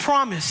repeated the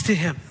promise to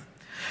him.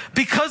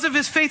 Because of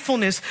his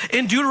faithfulness,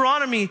 in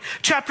Deuteronomy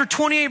chapter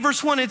 28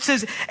 verse 1, it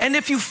says, and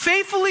if you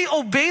faithfully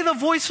obey the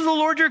voice of the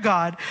Lord your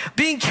God,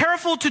 being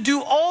careful to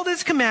do all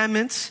his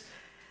commandments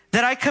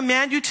that I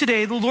command you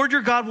today, the Lord your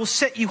God will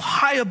set you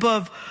high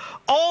above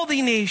all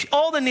the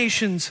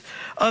nations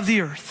of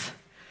the earth.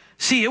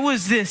 See, it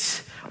was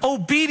this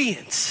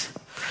obedience.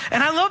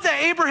 And I love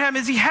that Abraham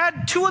he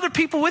had two other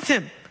people with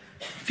him.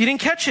 If you didn't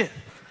catch it,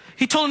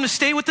 he told him to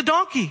stay with the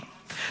donkey.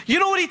 You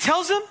know what he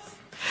tells them?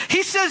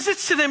 He says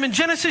this to them in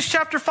Genesis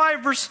chapter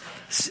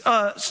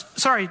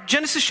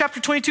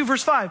 22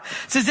 verse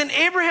 5. It says, then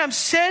Abraham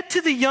said to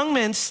the young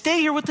men,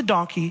 stay here with the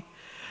donkey.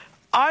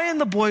 I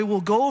and the boy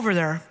will go over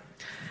there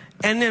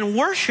and then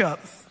worship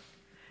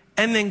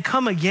and then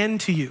come again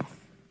to you.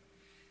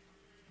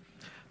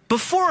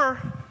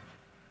 Before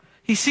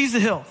he sees the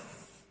hill,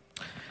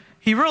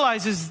 he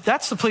realizes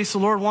that's the place the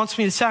Lord wants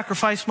me to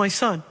sacrifice my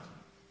son.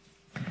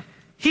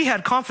 He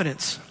had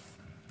confidence.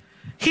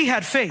 He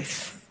had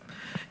faith.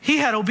 He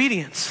had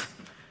obedience.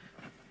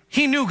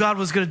 He knew God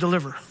was going to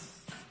deliver.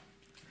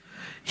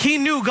 He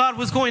knew God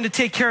was going to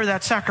take care of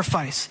that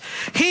sacrifice.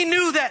 He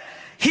knew that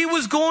he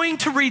was going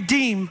to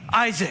redeem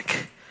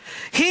Isaac.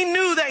 He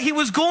knew that he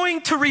was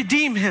going to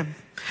redeem him.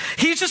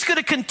 He's just going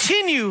to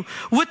continue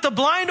with the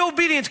blind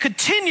obedience.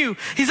 Continue.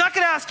 He's not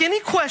going to ask any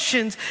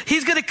questions.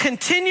 He's going to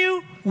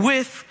continue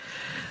with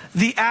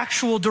the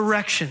actual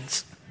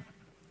directions.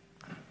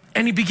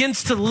 And he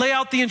begins to lay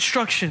out the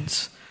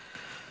instructions.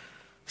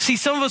 See,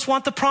 some of us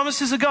want the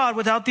promises of God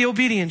without the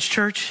obedience,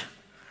 church.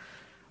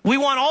 We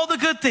want all the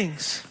good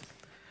things.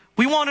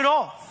 We want it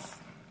all.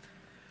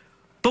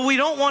 But we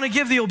don't want to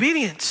give the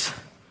obedience.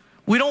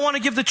 We don't want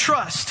to give the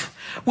trust.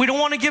 We don't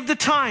want to give the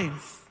time.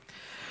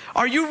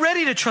 Are you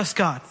ready to trust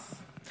God?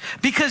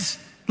 Because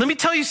let me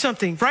tell you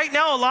something. Right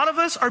now, a lot of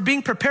us are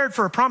being prepared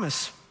for a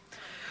promise.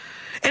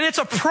 And it's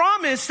a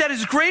promise that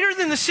is greater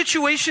than the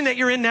situation that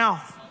you're in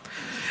now.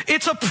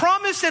 It's a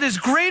promise that is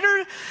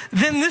greater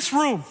than this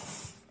room.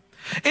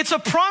 It's a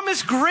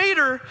promise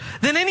greater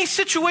than any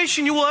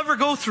situation you will ever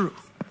go through.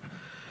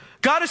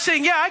 God is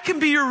saying, yeah, I can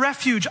be your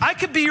refuge. I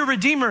could be your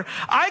redeemer.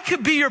 I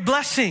could be your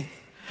blessing.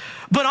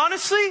 But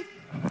honestly,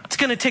 it's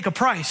going to take a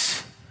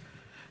price.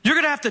 You're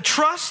going to have to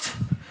trust.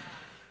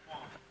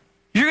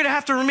 You're going to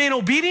have to remain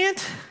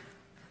obedient.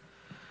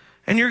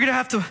 And you're going to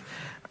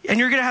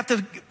have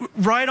to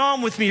ride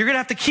on with me. You're going to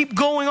have to keep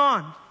going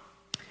on.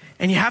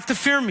 And you have to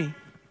fear me.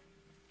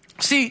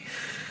 See,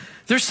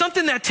 there's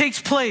something that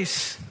takes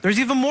place. There's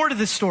even more to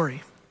this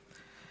story.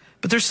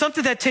 But there's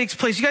something that takes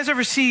place. You guys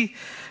ever see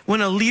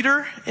when a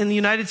leader in the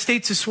United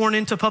States is sworn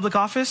into public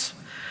office?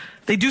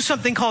 They do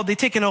something called, they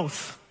take an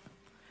oath.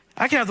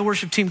 I can have the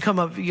worship team come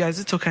up, you guys,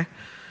 it's okay.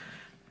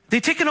 They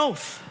take an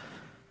oath.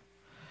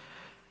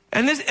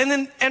 And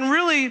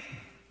really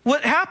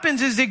what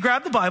happens is they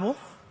grab the Bible,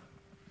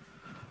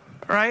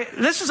 right?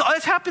 This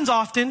happens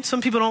often.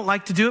 Some people don't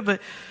like to do it,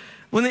 but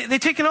when they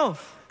take an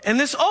oath, and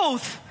this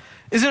oath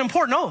is an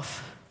important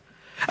oath.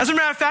 As a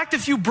matter of fact,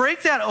 if you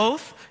break that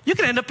oath, you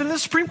can end up in the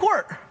Supreme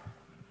Court.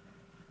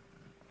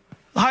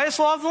 The highest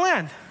law of the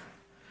land.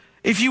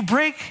 If you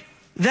break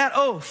that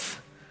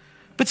oath.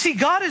 But see,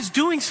 God is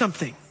doing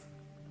something.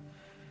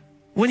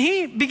 When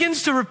he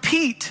begins to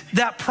repeat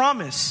that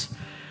promise,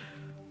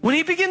 when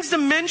he begins to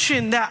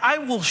mention that I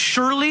will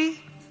surely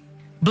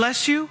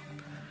bless you,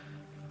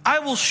 I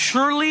will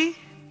surely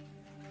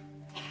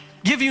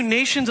give you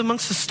nations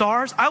amongst the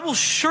stars, I will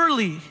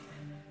surely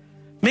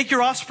make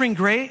your offspring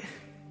great.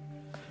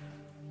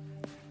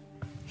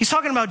 He's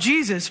talking about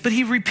Jesus, but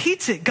he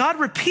repeats it. God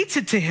repeats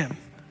it to him.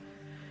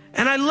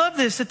 And I love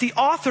this, that the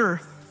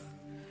author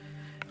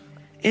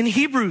in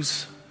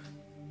Hebrews,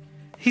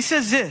 he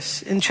says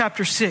this in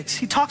chapter 6.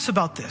 He talks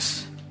about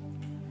this.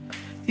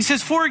 He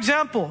says, for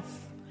example,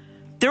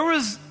 there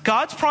was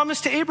God's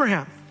promise to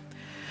Abraham.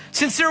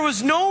 Since there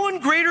was no one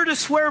greater to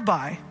swear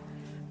by,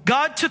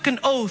 God took an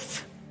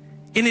oath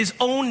in his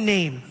own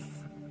name,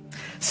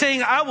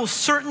 saying, I will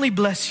certainly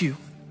bless you,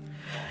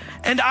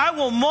 and I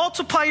will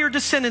multiply your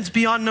descendants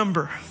beyond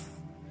number.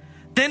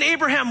 Then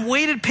Abraham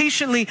waited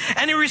patiently,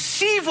 and he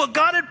received what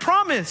God had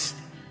promised.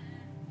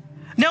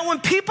 Now, when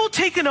people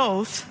take an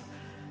oath,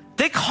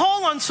 they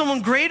call on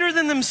someone greater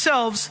than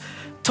themselves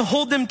to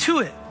hold them to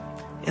it.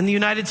 In the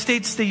United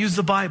States, they use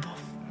the Bible.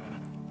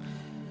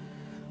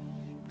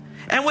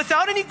 And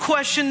without any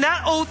question,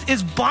 that oath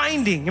is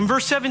binding. In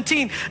verse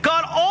 17,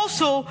 God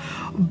also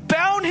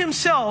bound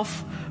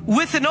himself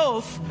with an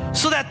oath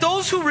so that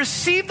those who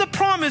received the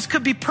promise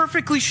could be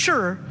perfectly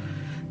sure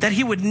that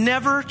he would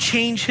never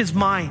change his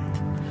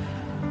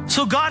mind.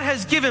 So God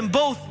has given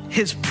both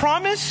his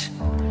promise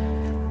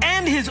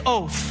and his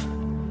oath.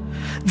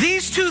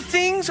 These two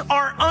things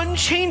are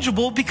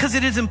unchangeable because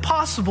it is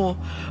impossible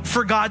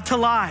for God to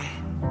lie.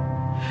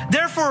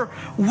 Therefore,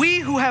 we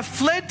who have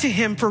fled to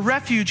him for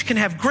refuge can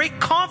have great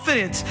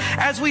confidence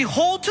as we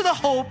hold to the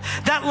hope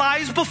that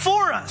lies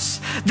before us.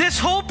 This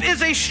hope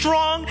is a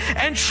strong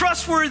and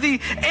trustworthy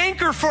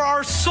anchor for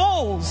our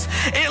souls.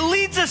 It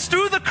leads us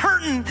through the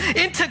curtain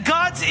into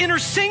God's inner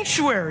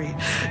sanctuary.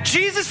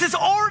 Jesus has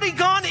already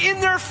gone in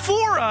there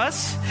for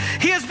us.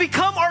 He has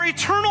become our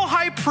eternal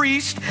high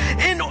priest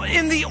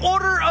in the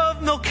order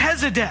of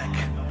Melchizedek.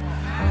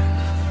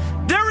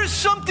 There is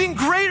something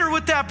greater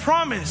with that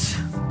promise.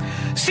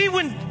 See,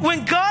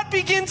 when God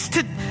begins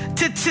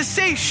to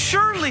say,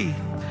 surely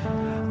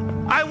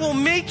I will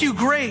make you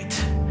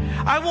great.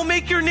 I will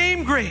make your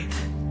name great.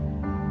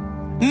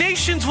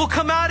 Nations will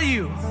come out of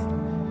you.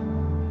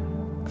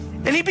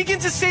 And he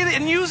begins to say that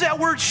and use that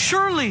word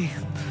surely.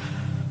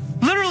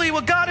 Literally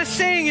what God is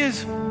saying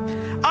is,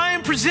 I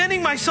am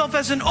presenting myself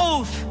as an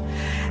oath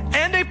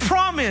and a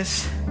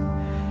promise,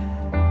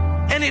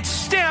 and it's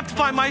stamped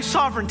by my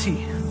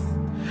sovereignty.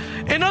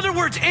 In other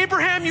words,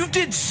 Abraham, you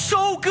did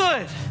so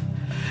good.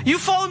 You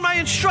followed my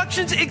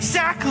instructions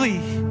exactly.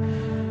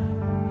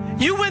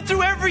 You went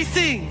through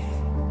everything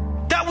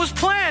that was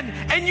planned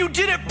and you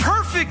did it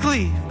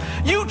perfectly.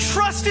 You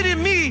trusted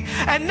in me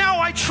and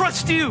now I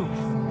trust you.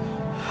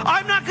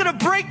 I'm not going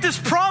to break this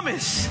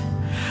promise.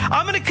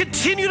 I'm going to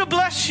continue to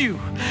bless you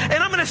and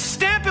I'm going to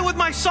stamp it with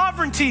my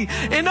sovereignty.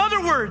 In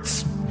other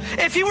words,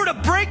 if he were to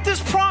break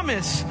this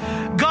promise,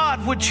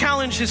 God would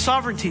challenge his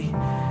sovereignty.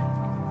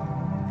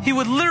 He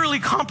would literally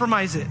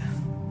compromise it.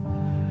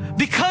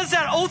 Because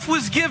that oath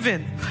was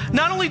given,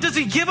 not only does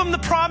he give him the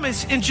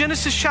promise in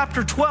Genesis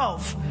chapter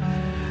 12,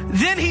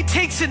 then he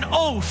takes an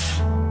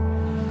oath.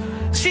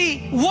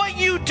 See, what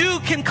you do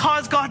can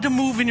cause God to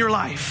move in your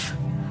life.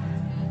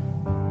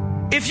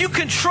 If you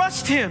can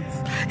trust him,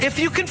 if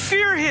you can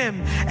fear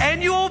him,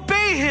 and you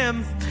obey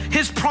him,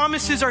 his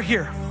promises are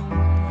here.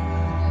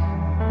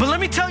 But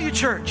let me tell you,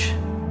 church,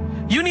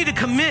 you need to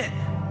commit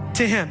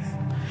to him.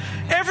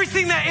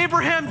 Everything that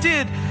Abraham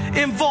did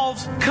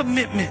involves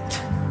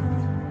commitment.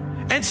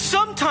 And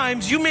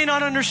sometimes you may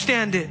not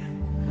understand it.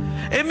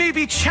 It may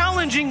be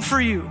challenging for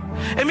you.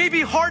 It may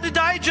be hard to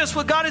digest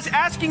what God is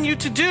asking you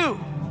to do.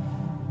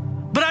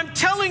 But I'm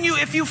telling you,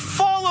 if you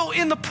follow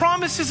in the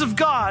promises of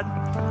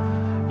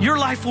God, your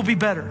life will be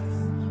better.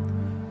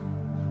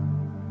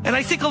 And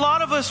I think a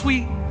lot of us,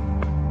 we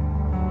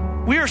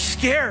are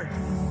scared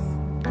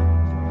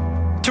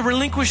to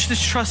relinquish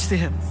this trust to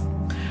him.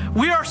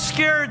 We are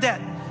scared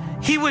that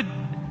he would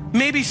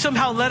maybe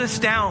somehow let us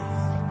down.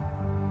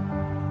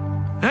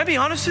 Can I be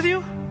honest with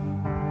you?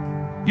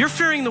 You're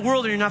fearing the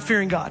world or you're not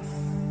fearing God.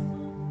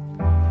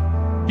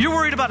 You're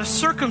worried about a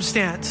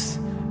circumstance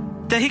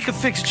that he could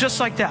fix just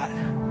like that.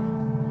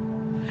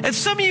 And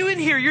some of you in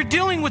here, you're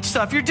dealing with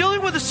stuff. You're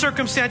dealing with a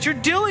circumstance. You're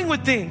dealing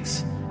with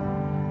things.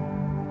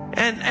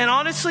 And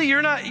honestly,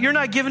 you're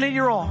not giving it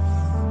your all.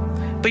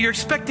 But you're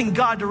expecting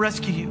God to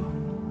rescue you.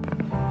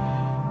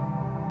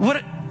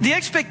 What the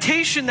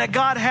expectation that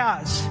God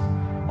has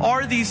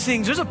are these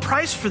things. There's a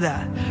price for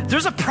that.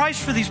 There's a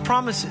price for these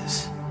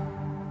promises.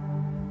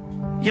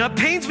 You know, it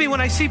pains me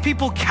when I see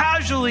people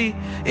casually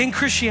in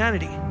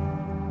Christianity.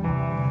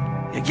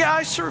 Yeah,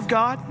 I serve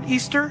God.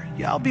 Easter,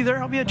 yeah, I'll be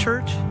there. I'll be at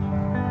church.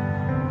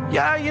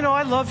 Yeah, you know,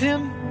 I love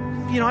him.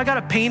 You know, I got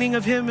a painting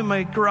of him in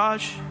my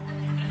garage.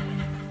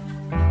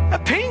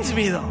 That pains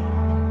me though.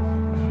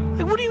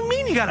 Like, what do you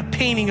mean you got a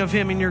painting of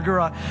him in your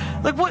garage?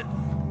 Like, what?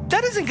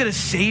 That isn't going to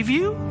save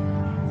you.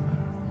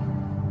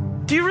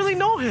 Do you really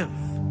know him?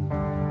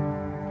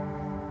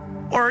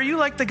 Or are you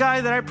like the guy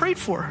that I prayed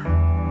for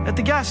at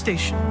the gas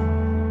station?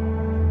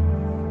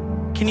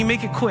 Can you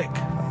make it quick?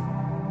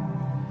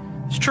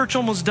 This church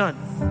almost done.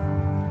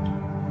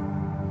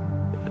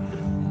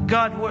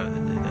 God,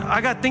 I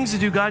got things to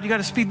do, God. You got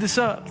to speed this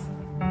up.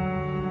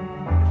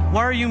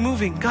 Why are you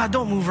moving? God,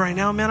 don't move right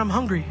now, man. I'm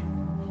hungry.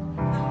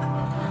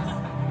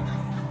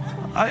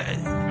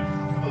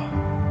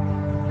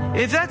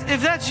 If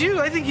that's you,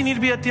 I think you need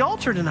to be at the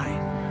altar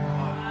tonight.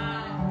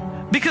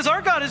 Because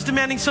our God is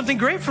demanding something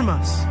great from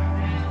us.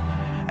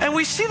 And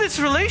we see this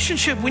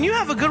relationship. When you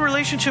have a good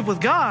relationship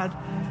with God,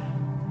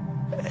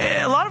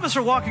 a lot of us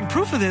are walking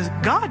proof of this.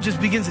 God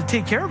just begins to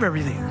take care of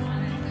everything.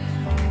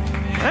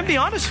 I'll be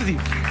honest with you.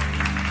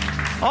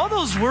 All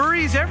those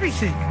worries,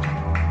 everything.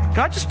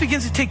 God just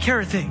begins to take care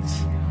of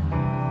things.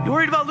 You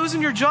worried about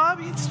losing your job?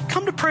 You just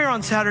come to prayer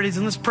on Saturdays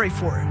and let's pray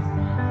for it.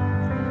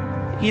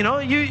 You know,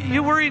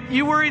 you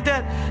worried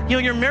that, you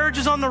know, your marriage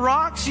is on the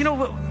rocks. You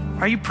know,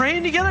 are you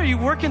praying together? Are you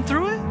working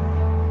through it?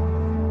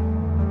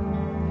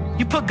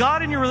 You put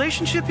God in your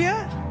relationship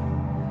yet?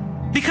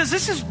 Because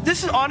this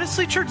is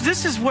honestly, church,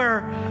 this is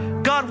where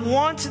God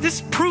wants,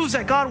 this proves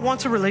that God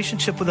wants a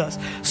relationship with us.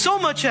 So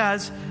much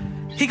as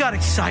he got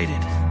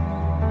excited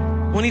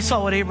when he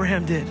saw what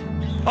Abraham did.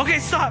 Okay,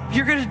 stop.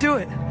 You're going to do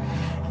it.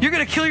 You're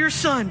going to kill your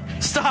son.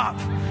 Stop.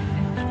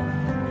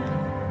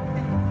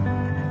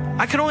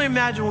 I can only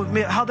imagine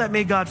how that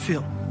made God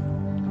feel.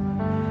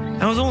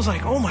 And I was almost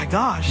like, oh my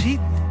gosh, he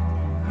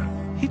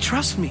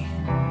trusts me.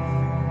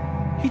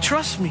 He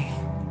trusts me.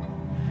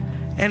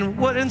 And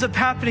what ends up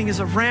happening is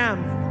a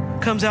ram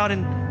comes out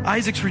and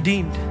Isaac's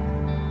redeemed.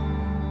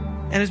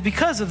 And it's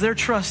because of their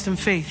trust and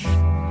faith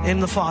in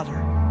the Father.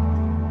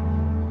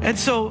 And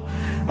so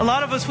a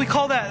lot of us, we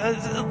call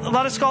that, a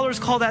lot of scholars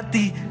call that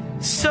the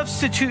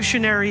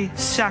substitutionary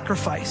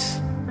sacrifice.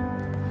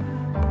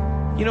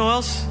 You know who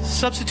else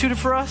substituted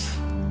for us?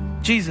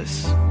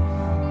 Jesus.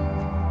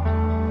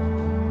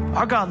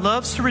 Our God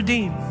loves to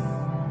redeem.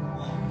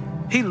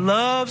 He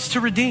loves to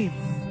redeem.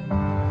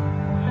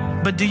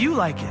 But do you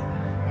like it?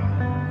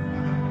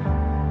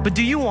 But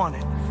do you want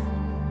it?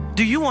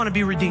 Do you want to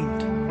be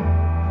redeemed?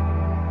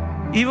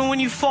 Even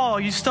when you fall,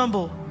 you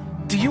stumble,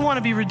 do you want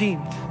to be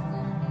redeemed?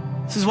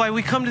 This is why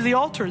we come to the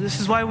altar. This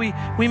is why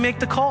we make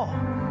the call.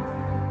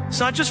 It's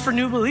not just for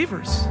new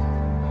believers.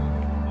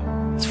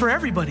 It's for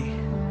everybody.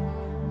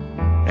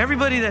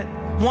 Everybody that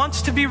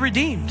wants to be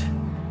redeemed.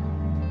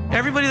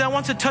 Everybody that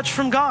wants a touch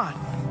from God.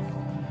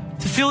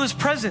 To feel his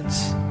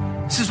presence.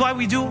 This is why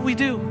we do what we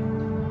do.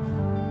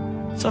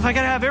 So if I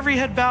gotta have every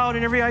head bowed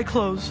and every eye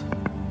closed.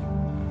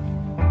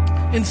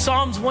 In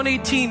Psalms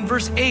 118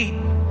 verse 8,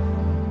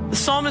 the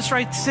psalmist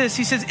writes this.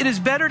 He says, "It is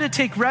better to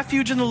take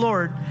refuge in the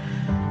Lord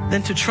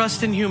than to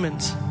trust in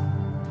humans."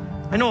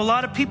 I know a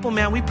lot of people,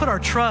 man, we put our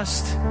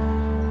trust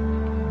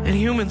in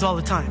humans all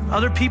the time.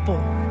 Other people.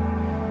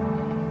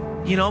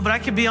 You know, but I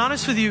can be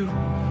honest with you.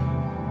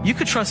 You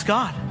could trust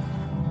God.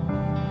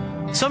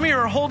 Some of you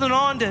are holding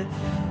on to,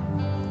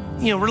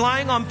 you know,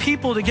 relying on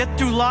people to get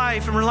through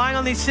life and relying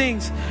on these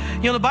things.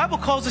 You know, the Bible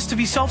calls us to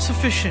be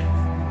self-sufficient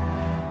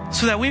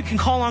so that we can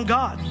call on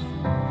God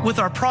with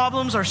our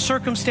problems, our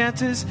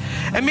circumstances.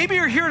 And maybe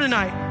you're here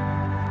tonight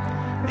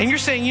and you're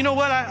saying, you know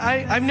what,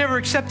 I've never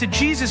accepted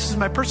Jesus as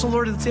my personal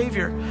Lord and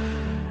Savior.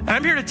 And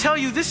I'm here to tell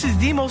you this is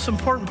the most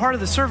important part of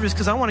the service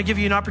because I want to give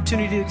you an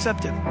opportunity to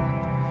accept Him.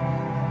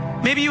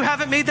 Maybe you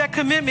haven't made that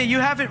commitment. You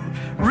haven't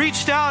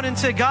reached out and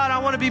said, God, I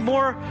want to be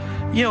more,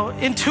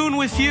 in tune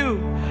with you.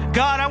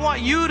 God, I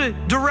want you to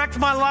direct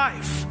my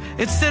life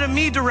instead of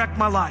me direct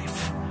my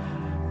life.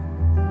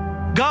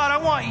 God, I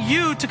want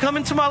you to come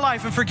into my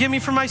life and forgive me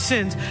for my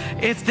sins.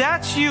 If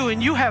that's you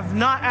and you have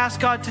not asked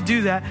God to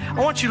do that,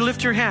 I want you to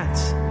lift your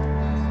hands.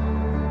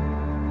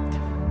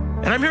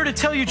 And I'm here to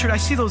tell you, church, I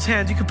see those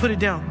hands. You can put it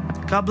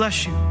down. God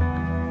bless you.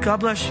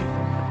 God bless you.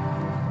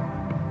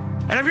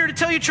 And I'm here to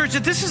tell you, church,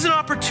 that this is an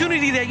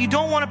opportunity that you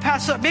don't want to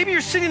pass up. Maybe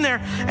you're sitting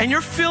there and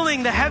you're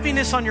feeling the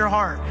heaviness on your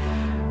heart.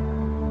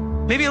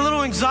 Maybe a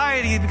little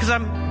anxiety because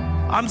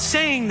I'm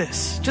saying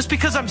this, just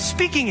because I'm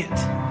speaking it.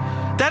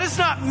 That is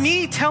not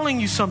me telling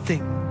you something.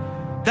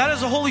 That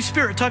is the Holy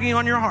Spirit tugging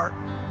on your heart,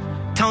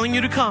 telling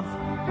you to come.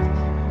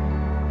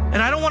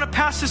 And I don't want to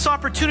pass this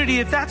opportunity.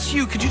 If that's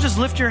you, could you just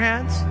lift your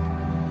hands?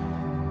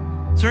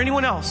 Is there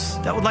anyone else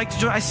that would like to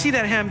join? I see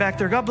that hand back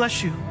there. God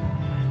bless you.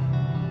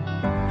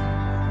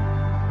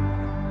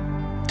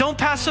 Don't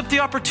pass up the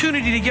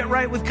opportunity to get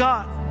right with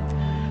God,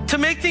 to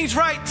make things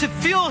right, to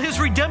feel His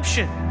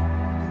redemption.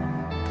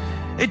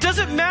 It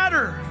doesn't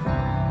matter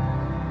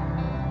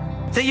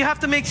that you have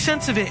to make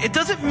sense of it. It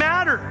doesn't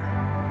matter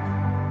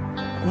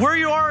where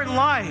you are in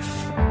life.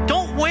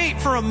 Don't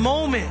wait for a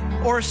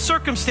moment or a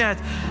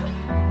circumstance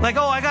like,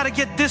 oh, I got to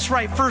get this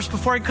right first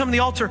before I come to the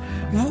altar.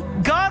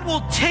 God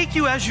will take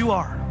you as you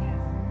are.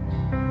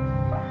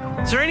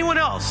 Is there anyone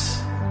else?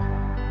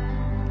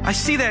 I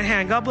see that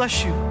hand. God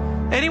bless you.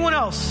 Anyone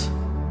else?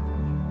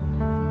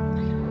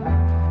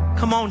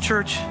 Come on,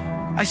 church.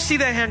 I see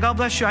that hand. God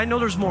bless you. I know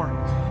there's more.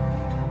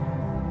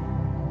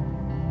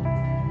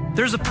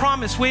 There's a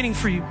promise waiting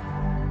for you.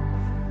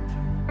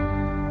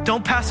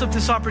 Don't pass up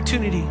this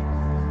opportunity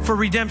for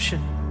redemption.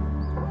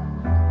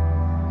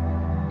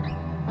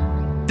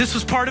 This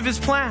was part of His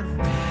plan.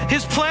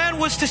 His plan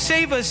was to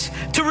save us,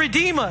 to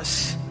redeem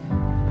us.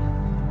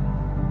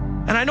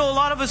 And I know a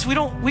lot of us,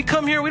 we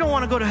come here, we don't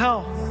want to go to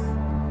hell.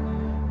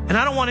 And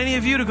I don't want any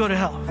of you to go to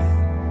hell.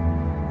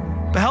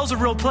 But hell's a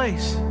real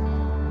place.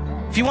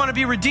 If you want to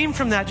be redeemed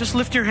from that, just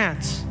lift your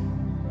hands.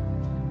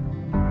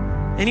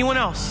 Anyone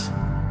else?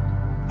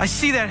 I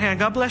see that hand.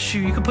 God bless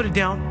you. You can put it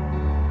down.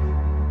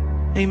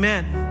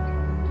 Amen.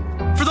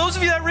 For those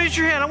of you that raised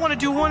your hand, I want to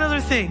do one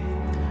other thing.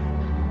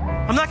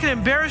 I'm not going to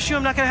embarrass you.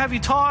 I'm not going to have you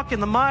talk in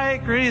the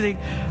mic or anything.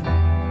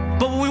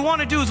 But what we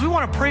want to do is we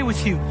want to pray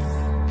with you.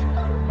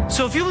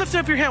 So if you lifted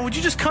up your hand, would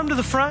you just come to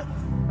the front?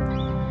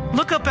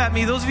 Look up at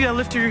me, those of you that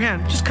lifted your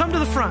hand. Just come to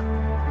the front.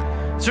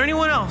 Is there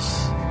anyone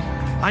else?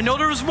 I know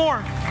there was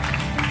more.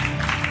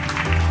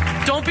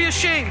 Don't be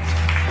ashamed.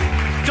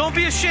 Don't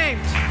be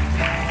ashamed.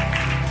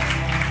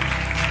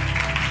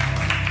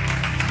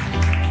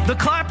 The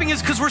clapping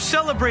is because we're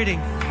celebrating.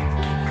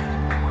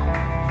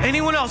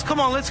 Anyone else? Come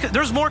on, let's get.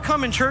 There's more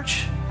coming,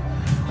 church.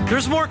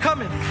 There's more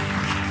coming.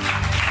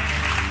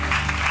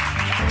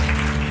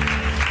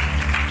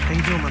 How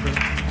you doing, my brother?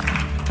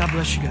 God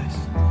bless you guys.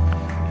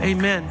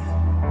 Amen.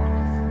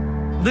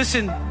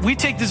 Listen, we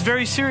take this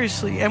very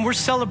seriously, and we're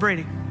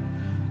celebrating.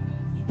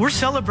 We're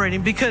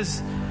celebrating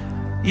because,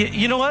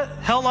 you know what?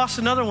 Hell lost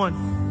another one,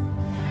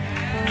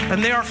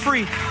 and they are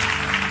free.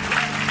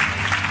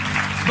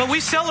 But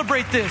we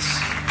celebrate this.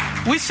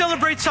 We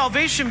celebrate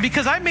salvation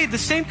because I made the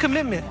same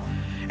commitment,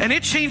 and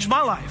it changed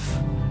my life.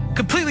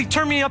 Completely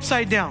turned me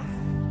upside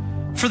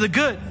down for the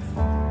good.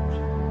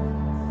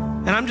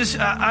 And I'm just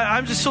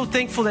so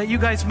thankful that you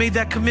guys made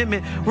that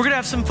commitment. We're going to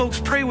have some folks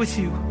pray with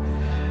you.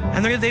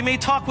 And they may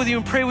talk with you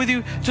and pray with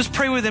you. Just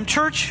pray with them.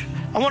 Church,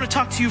 I want to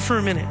talk to you for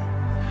a minute.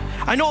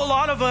 I know a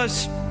lot of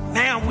us,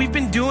 man, we've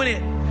been doing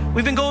it.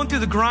 We've been going through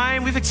the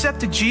grind. We've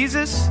accepted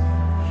Jesus.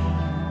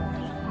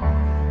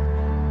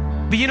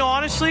 But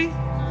honestly,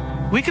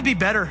 we could be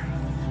better.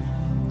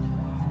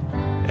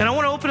 And I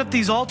want to open up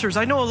these altars.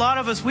 I know a lot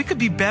of us, we could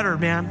be better,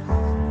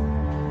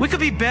 man. We could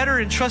be better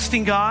in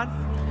trusting God.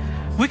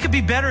 We could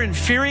be better in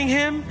fearing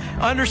Him,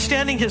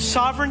 understanding His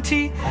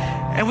sovereignty,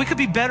 and we could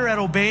be better at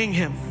obeying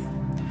Him.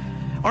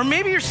 Or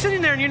maybe you're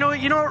sitting there and you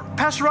know,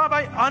 Pastor Rob,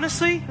 I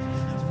honestly,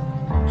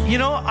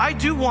 I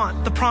do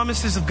want the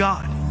promises of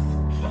God.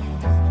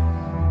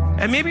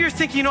 And maybe you're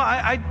thinking,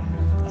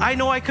 I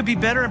know I could be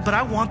better, but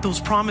I want those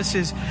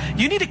promises.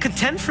 You need to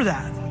contend for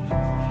that.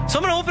 So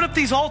I'm going to open up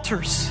these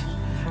altars,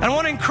 and I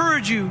want to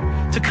encourage you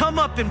to come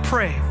up and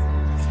pray.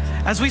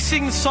 As we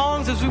sing the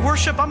songs, as we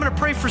worship, I'm going to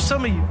pray for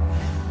some of you.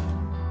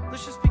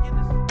 Let's just begin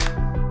this.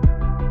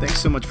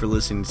 Thanks so much for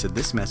listening to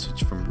this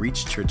message from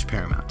Reach Church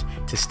Paramount.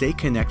 To stay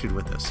connected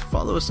with us,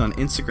 follow us on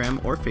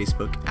Instagram or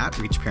Facebook at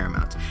Reach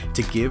Paramount.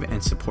 To give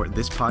and support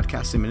this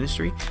podcast and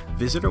ministry,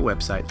 visit our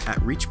website at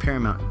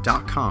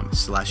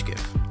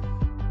reachparamount.com/give.